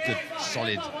up. There's good,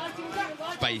 solid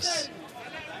base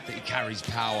that he carries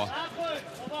power.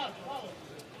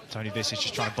 Toni Visic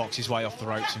just trying to box his way off the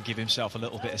ropes and give himself a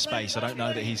little bit of space. I don't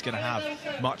know that he's going to have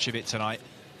much of it tonight.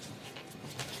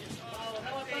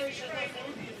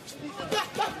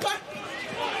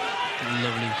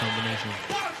 Lovely combination.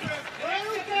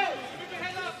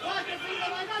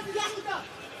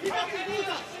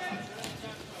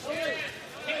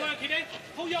 Keep working in.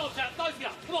 Pull your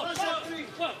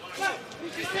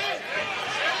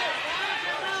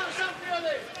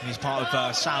He's part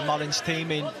of Sam Mullin's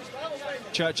team in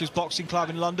Churchill's Boxing Club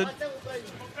in London.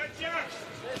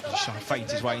 He's trying to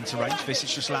feint his way into range.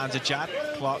 Visic just lands a jab.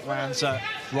 Clarke lands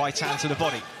right hand to the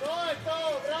body.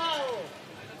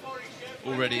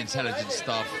 Already intelligent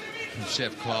stuff from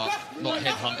Chev Clarke, not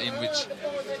headhunting, which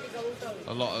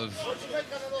a lot of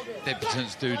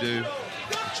debutants do. They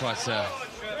try to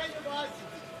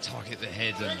target the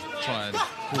head and try and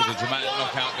cause a dramatic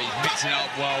knockout, but he's mixing it up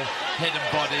well. Head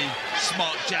and body,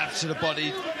 smart jabs to the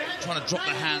body, trying to drop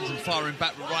the hands and firing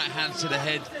back with right hands to the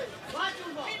head.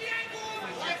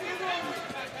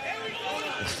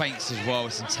 The feints as well,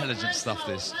 it's intelligent stuff,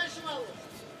 this.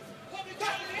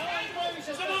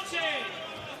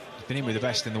 He's been in with the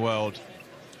best in the world.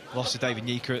 Lost to David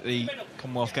Nyika at the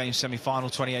Commonwealth Games semi-final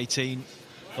 2018.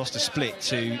 Lost a split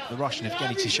to the Russian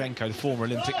Evgeny Tishenko, the former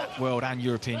Olympic, world and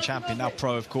European champion, now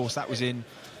pro, of course. That was in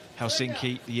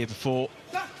Helsinki the year before.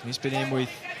 He's been in with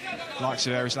the likes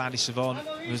of Ariel Savon,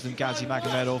 Muslim Gazi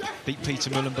Magomedov, beat Peter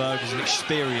Mullenberg, who's an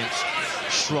experienced,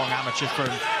 strong amateur from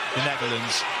the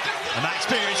Netherlands. And that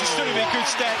experience has stood him in good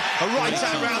stead. A right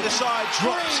hand round the side,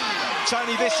 drops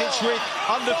Toni Visic with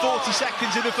under 40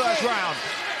 seconds in the first round.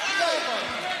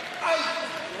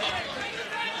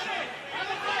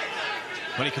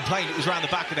 Well, he complained it was round the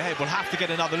back of the head. We'll have to get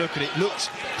another look at it. Looks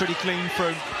pretty clean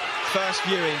from first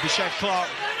viewing. Chev Clarke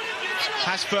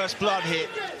has first blood hit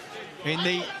in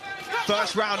the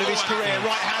first round of his career.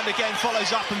 Right hand again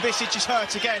follows up, and Visic is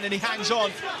hurt again, and he hangs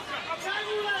on.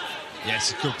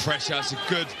 Yes, good pressure. It's a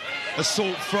good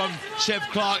assault from Chev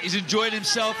Clarke. He's enjoying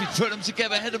himself. He's put them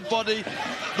together, head and body,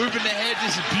 moving the head.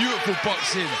 This is beautiful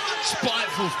boxing.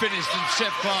 Spiteful finish from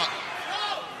Chev Clarke.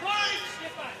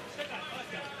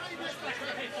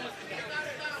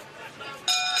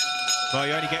 Well,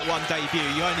 you only get one debut.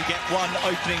 You only get one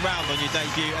opening round on your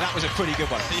debut, and that was a pretty good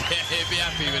one. Yeah, he'd be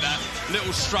happy with that.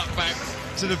 Little struck back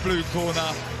to the blue corner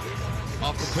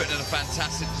after putting in a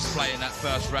fantastic display in that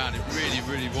first round. It really,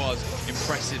 really was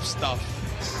impressive stuff.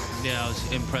 Yeah, I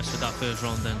was impressed with that first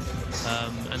round then.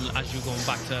 And as you're going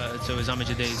back to his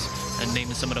amateur days and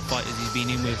naming some of the fighters he's been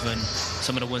in with and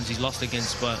some of the ones he's lost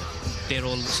against, but they're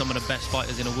all some of the best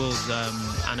fighters in the world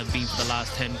and have been for the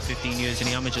last 10, 15 years in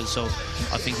the amateurs. So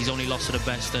I think he's only lost to the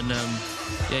best, and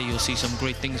yeah, you'll see some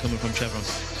great things coming from Chevron.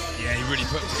 Yeah, he really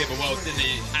put them together well, didn't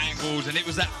he? Angles, and it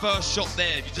was that first shot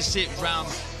there. If you just see it round,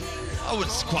 I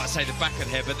wouldn't quite say the back of the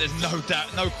head, but there's no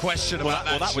doubt, no question about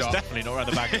that. Well, that shot was definitely not around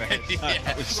the back of the head. Yeah,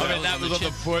 that was, I mean, that was on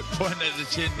the point of the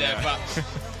chin there, yeah. but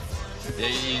yeah,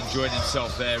 he enjoyed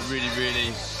himself there. Really,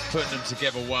 really putting them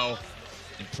together well.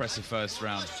 Impressive first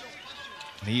round.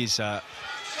 He is kind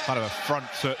of a front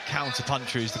foot counter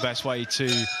puncher is the best way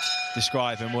to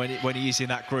describe him. When he is in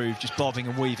that groove, just bobbing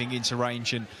and weaving into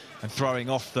range and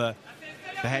throwing off the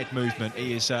head movement,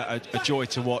 he is a joy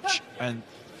to watch, and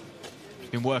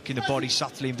been working the body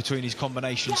subtly in between his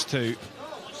combinations too,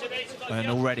 and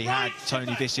already had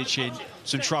Toni Visic in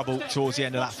some trouble towards the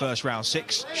end of that first round.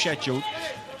 6 scheduled.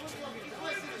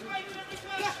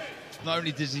 Not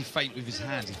only does he feint with his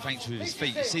hands, he feints with his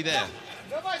feet. You see there?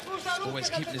 Always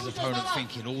keeping his opponent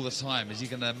thinking all the time, is he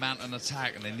going to mount an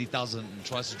attack? And then he doesn't, and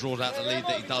tries to draw out the lead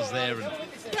that he does there, and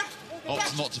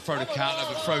opts not to throw the counter,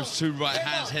 but throws 2 right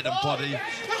hands, head and body.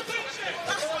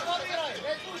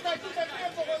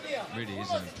 Really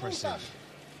is impressive.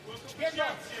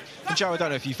 And Joe, I don't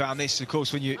know if you found this, of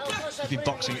course, when you've been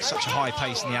boxing at such a high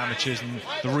pace in the amateurs and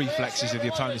the reflexes of the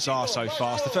opponents are so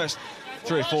fast. The first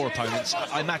 3 or 4 opponents,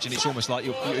 I imagine it's almost like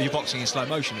you're boxing in slow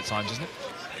motion at times, isn't it?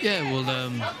 Yeah,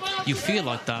 well, you feel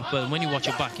like that, but when you watch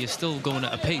it back, you're still going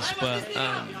at a pace. But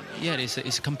yeah,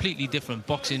 it's completely different.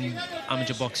 Boxing,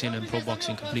 amateur boxing and pro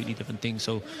boxing, completely different things.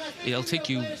 So it'll take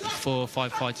you 4 or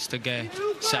 5 fights to get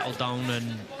settled down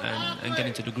and get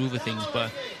into the groove of things.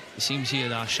 But it seems here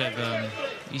that Chev,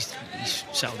 he's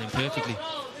settled in perfectly.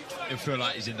 He'll feel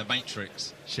like he's in the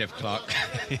Matrix, Chev Clarke.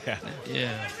 Yeah.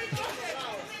 Yeah.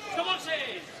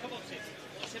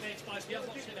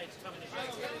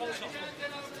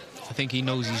 I think he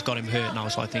knows he's got him hurt now,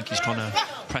 so I think he's trying to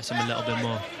press him a little bit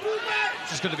more.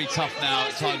 It's going to be tough now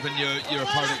at times when your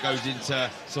opponent goes into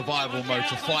survival mode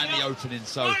to find the opening,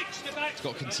 so he's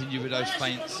got to continue with those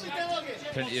feints.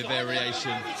 Plenty of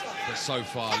variation, but so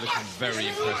far looking very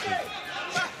impressive.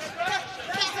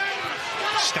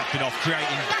 Stepping off,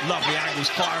 creating lovely angles,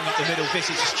 firing up the middle.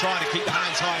 Visic is trying to keep the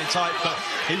hands high and tight, but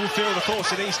he will feel the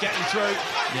force of these getting through.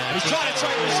 Yeah, he's trying to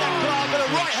take the Chev Clarke, but a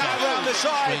right hand around the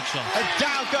side, and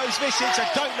down goes Visic. I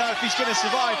don't know if he's going to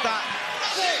survive that.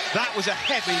 That was a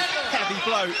heavy, heavy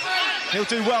blow. He'll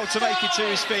do well to make it to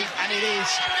his feet, and it is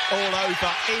all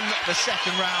over in the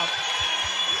second round.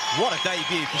 What a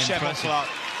debut for Chev Clarke.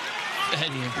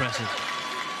 Very impressive.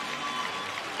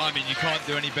 I mean, you can't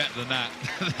do any better than that.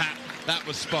 That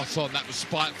was spot on. That was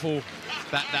spiteful.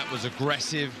 That was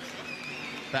aggressive.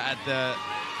 That had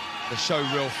the show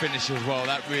real finish as well.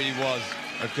 That really was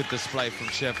a good display from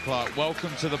Chev Clarke.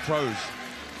 Welcome to the pros.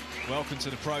 Welcome to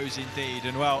the pros indeed,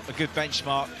 and well, a good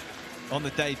benchmark on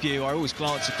the debut. I always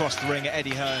glance across the ring at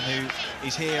Eddie Hearn, who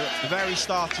is here at the very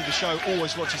start of the show,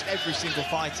 always watches every single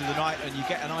fight of the night, and you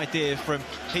get an idea from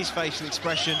his facial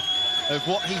expression of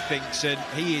what he thinks, and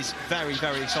he is very,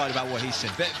 very excited about what he's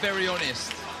seen. Very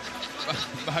honest,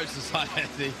 most of the time,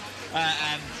 Eddie.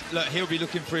 And look, he'll be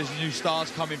looking for his new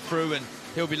stars coming through, and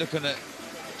he'll be looking at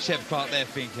Chev Clarke there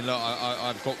thinking, look,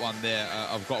 I've got one there,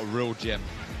 I've got a real gem.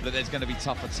 That there's going to be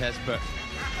tougher tests, but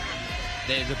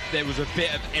there was a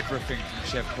bit of everything from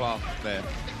Chev Clarke there.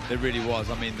 There really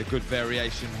was. I mean, the good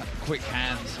variation, quick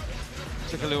hands,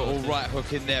 took a little right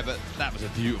hook in there, but that was a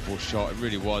beautiful shot. It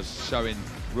really was, showing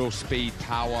real speed,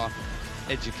 power,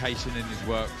 education in his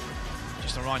work.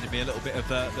 Just reminded me a little bit of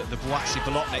the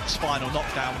Buatsi-Bolotnik's final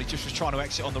knockdown when he just was trying to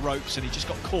exit on the ropes and he just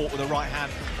got caught with a right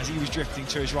hand as he was drifting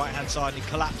to his right hand side, and he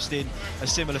collapsed in a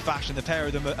similar fashion. The pair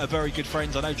of them are very good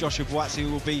friends. I know Joshua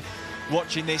Buatsi will be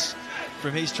watching this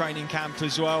from his training camp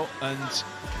as well, and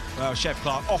well, Chev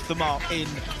Clarke off the mark in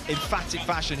emphatic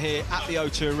fashion here at the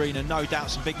O2 Arena. No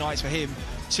doubt some big nights for him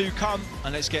to come,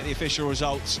 and let's get the official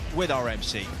results with our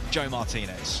MC, Joe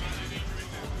Martinez.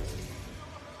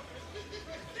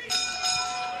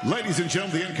 Ladies and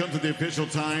gentlemen, the end comes at the official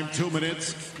time, 2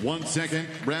 minutes, 1 second.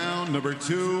 Round number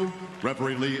 2.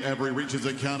 Referee Lee Every reaches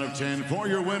a count of 10 for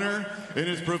your winner in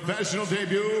his professional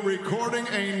debut, recording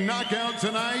a knockout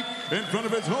tonight in front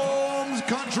of his home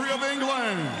country of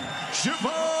England, Chev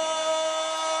Clarke!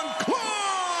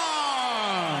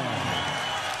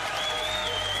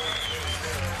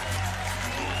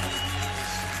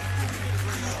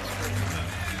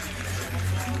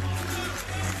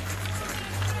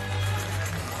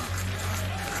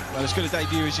 Well, as good a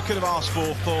debut as you could have asked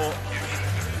for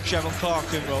Chev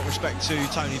Clarke, in well, respect to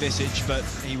Toni Visic, but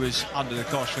he was under the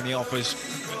cosh from the offers.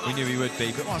 We knew he would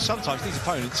be, but well, sometimes these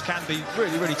opponents can be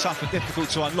really, really tough and difficult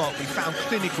to unlock. We found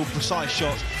clinical, precise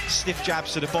shots, stiff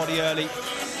jabs to the body early,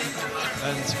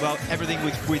 and well, everything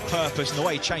with purpose, and the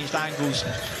way he changed angles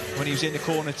when he was in the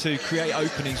corner to create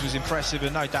openings was impressive,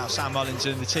 and no doubt Sam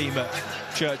Mullington and the team at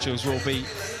Churchill's will be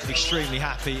extremely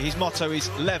happy. His motto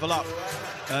is level up,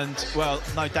 and well,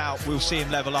 no doubt we'll see him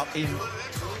level up in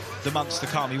the months to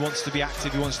come. He wants to be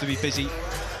active, he wants to be busy,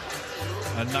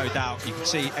 and no doubt you can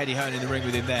see Eddie Hearn in the ring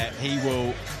with him there. He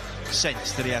will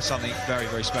sense that he has something very,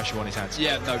 very special on his hands.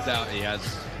 Yeah, no doubt he has.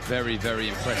 Very, very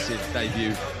impressive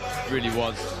debut, really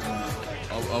was.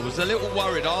 I was a little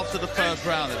worried after the first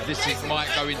round that Visic might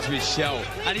go into his shell,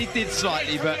 and he did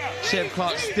slightly, but Chev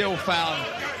Clarke still found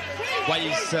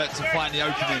ways to find the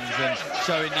openings and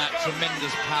showing that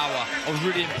tremendous power. I was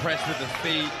really impressed with the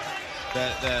feet,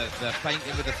 the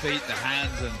feinting with the feet, the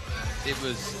hands, and it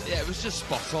was just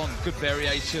spot on. Good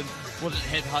variation, wasn't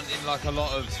headhunting like a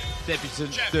lot of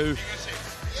debutants do.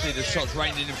 See the shots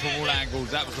raining in from all angles.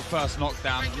 That was the first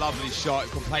knockdown, lovely shot.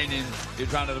 Complaining it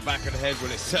was round to the back of the head. Well,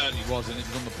 it certainly wasn't. It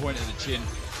was on the point of the chin.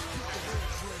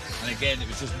 And again, it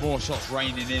was just more shots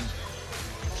raining in.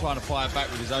 Trying to fire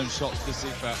back with his own shots,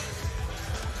 Visic, but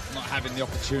not having the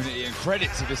opportunity. And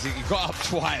credit to Visic, he got up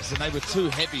twice, and they were two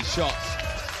heavy shots.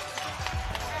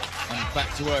 And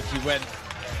back to work he went.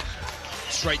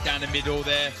 Straight down the middle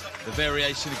there. The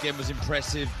variation again was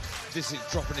impressive. Visic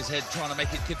dropping his head, trying to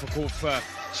make it difficult for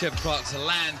Chev Clarke to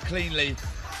land cleanly.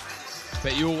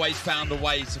 But he always found a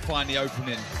way to find the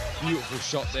opening. Beautiful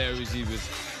shot there as he was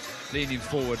leaning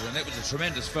forward. And it was a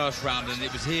tremendous first round, and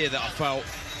it was here that I felt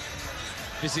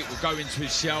Visic would go into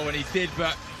his shell, and he did,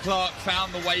 but Clarke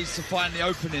found the ways to find the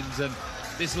openings, and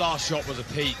this last shot was a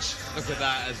peach. Look at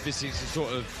that, as Visic is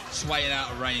sort of swaying out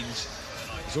of range.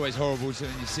 It's always horrible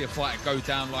when you see a fighter go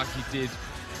down like he did,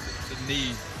 the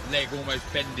knee, leg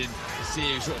almost bending. You see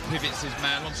he sort of pivots his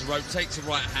man onto the rope, takes the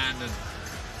right hand and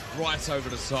right over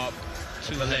the top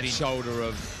to the left shoulder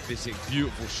of Visic.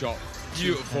 Beautiful shot,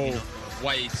 beautiful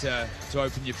way to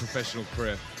open your professional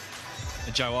career.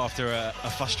 And Joe, after a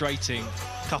frustrating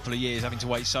couple of years having to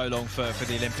wait so long for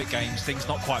the Olympic Games, things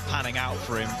not quite panning out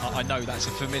for him. I know that's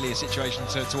a familiar situation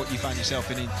to what you found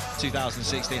yourself in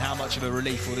 2016. How much of a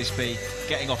relief will this be,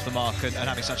 getting off the mark and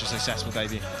having such a successful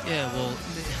debut? Yeah, well,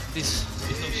 this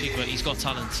is no secret. He's got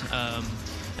talent,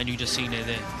 and you just seen it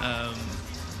there.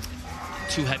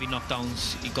 2 heavy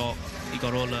knockdowns. He got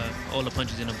all the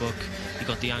punches in the book. He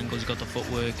got the angles, he got the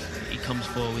footwork. He comes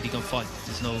forward, he can fight.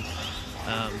 There's no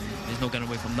getting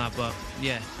away from that. But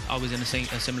yeah, I was in a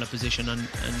similar position, and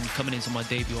coming into my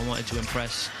debut, I wanted to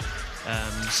impress.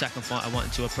 Second fight, I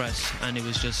wanted to impress, and it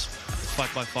was just fight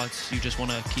by fight. You just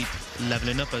want to keep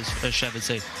leveling up, as Chev would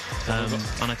say,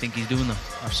 and I think he's doing that.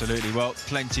 Absolutely. Well,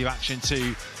 plenty of action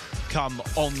to come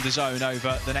on the zone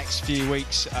over the next few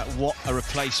weeks. What a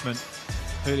replacement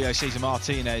Julio Cesar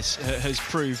Martinez has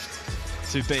proved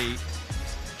to be.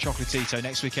 Chocolatito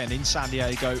next weekend in San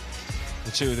Diego.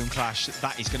 The two of them clash.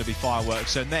 That is going to be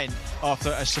fireworks. And then, after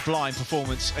a sublime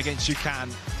performance against Yukan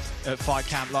at Fight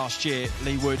Camp last year,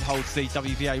 Lee Wood holds the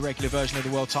WBA regular version of the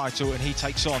world title, and he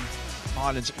takes on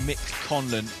Ireland's Mick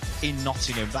Conlan in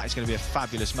Nottingham. That is going to be a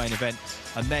fabulous main event.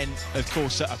 And then, of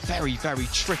course, a very, very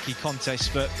tricky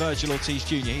contest for Virgil Ortiz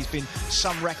Jr. He's been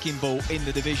some wrecking ball in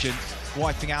the division,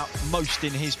 wiping out most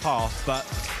in his path. But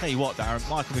tell you what, Darren,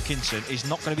 Michael McKean is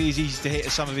not going to be as easy to hit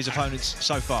as some of his opponents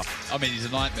so far. I mean, he's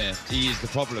a nightmare. He is the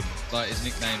problem, like his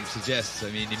nickname suggests. I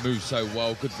mean, he moves so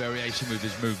well, good variation with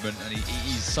his movement, and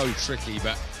he's so tricky.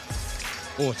 But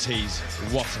Ortiz,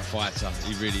 what a fighter.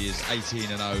 He really is.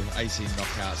 18-0, 18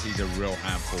 knockouts. He's a real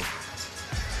handful.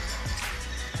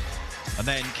 And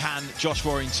then, can Josh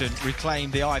Warrington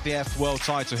reclaim the IBF world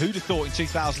title? Who'd have thought in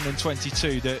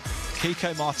 2022 that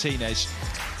Kiko Martinez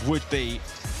would be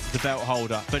the belt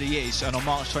holder? But he is, and on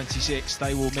March 26th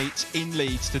they will meet in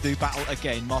Leeds to do battle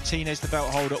again. Martinez the belt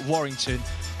holder, Warrington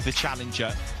the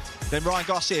challenger. Then Ryan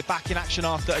Garcia back in action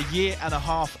after a year and a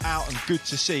half out, and good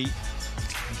to see.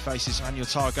 He faces Manuel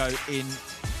Targo in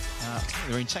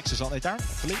they're in Texas, aren't they, Darren?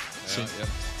 I believe. Yeah.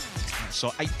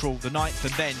 So April the 9th,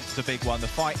 and then the big one, the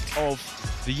fight of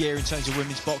the year in terms of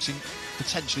women's boxing,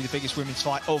 potentially the biggest women's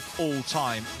fight of all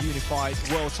time. Unified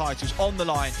world titles on the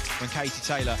line when Katie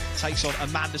Taylor takes on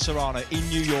Amanda Serrano in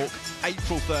New York,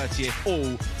 April 30th,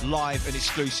 all live and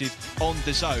exclusive on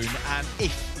DAZN. And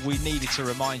if we needed to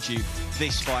remind you,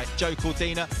 this fight, Joe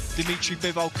Cordina, Dimitri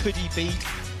Bivol, could he be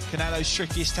Canelo's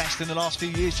trickiest test in the last few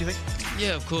years, do you think?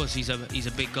 Yeah, of course. He's a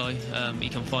big guy. He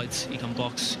can fight, he can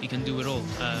box, he can do it all.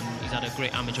 He's had a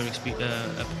great amateur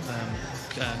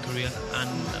career, and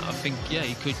I think, yeah,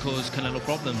 he could cause Canelo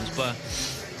problems, but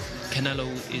Canelo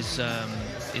is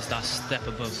that step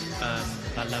above,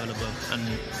 that level above, and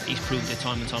he's proved it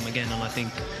time and time again. And I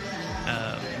think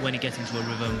when he gets into a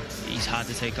rhythm, he's hard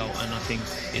to take out, and I think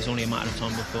it's only a matter of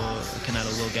time before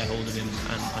Canelo will get hold of him,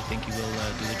 and I think he will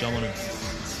do the job on him.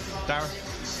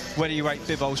 Darren, where do you rate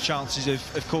Bivol's chances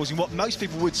of causing what most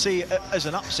people would see as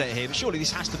an upset here? But surely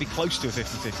this has to be close to a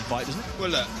 50-50 fight, doesn't it?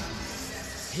 Well, look,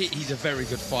 he's a very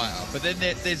good fighter, but then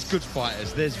there's good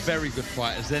fighters, there's very good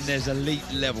fighters, then there's elite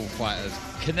level fighters.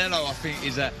 Canelo, I think,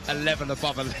 is a level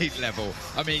above elite level.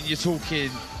 I mean, you're talking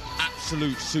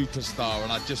absolute superstar,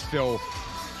 and I just feel,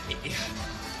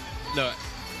 look,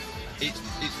 it's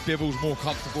Bivol's more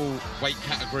comfortable weight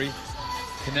category.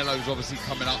 Canelo's obviously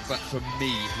coming up, but for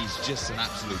me, he's just an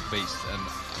absolute beast,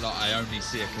 and like, I only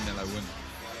see a Canelo win.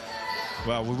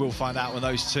 Well, we will find out when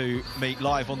those two meet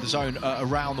live on DAZN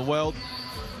around the world.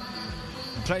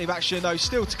 And plenty of action, though,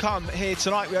 still to come here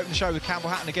tonight. We open the show with Campbell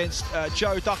Hatton against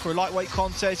Joe Ducker, a lightweight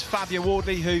contest. Fabio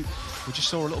Wardley, who we just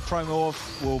saw a little promo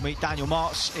of, will meet Daniel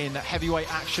Martz in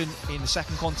heavyweight action in the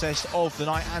second contest of the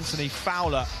night. Anthony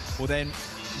Fowler will then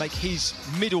make his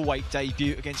middleweight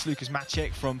debut against Lukas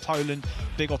Maciek from Poland.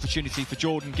 Big opportunity for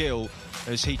Jordan Gill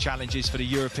as he challenges for the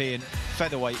European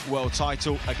featherweight world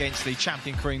title against the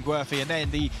champion Kareem Guerfi. And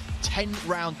then the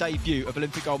 10-round debut of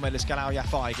Olympic gold medalist Galao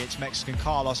Yafai against Mexican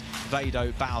Carlos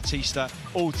Vado Bautista.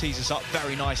 All tees us up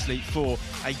very nicely for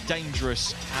a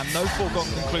dangerous and no foregone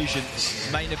conclusion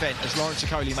main event as Lawrence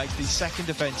Okolie makes the second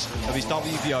defence of his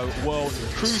WBO world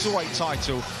cruiserweight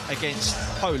title against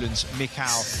Poland's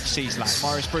Michael Cieslak.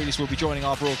 Maurice Breedis will be joining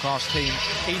our broadcast team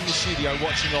in the studio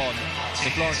watching on.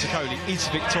 If Lawrence Okolie is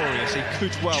victorious, he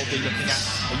could well be looking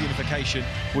at a unification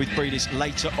with Breedis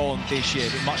later on this year,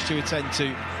 but much to attend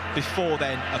to before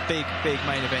then. A big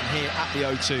main event here at the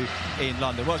O2 in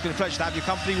London. Well, it's been a pleasure to have your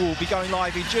company. We'll be going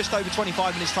live in just over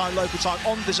 25 minutes time, local time,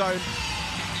 on DAZN.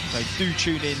 So do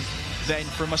tune in then.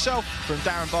 From myself, from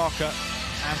Darren Barker,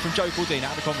 and from Joe Cordina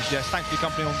at the commentary desk, thanks for your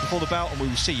company on Before the Bell, and we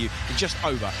will see you in just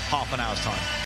over half an hour's time.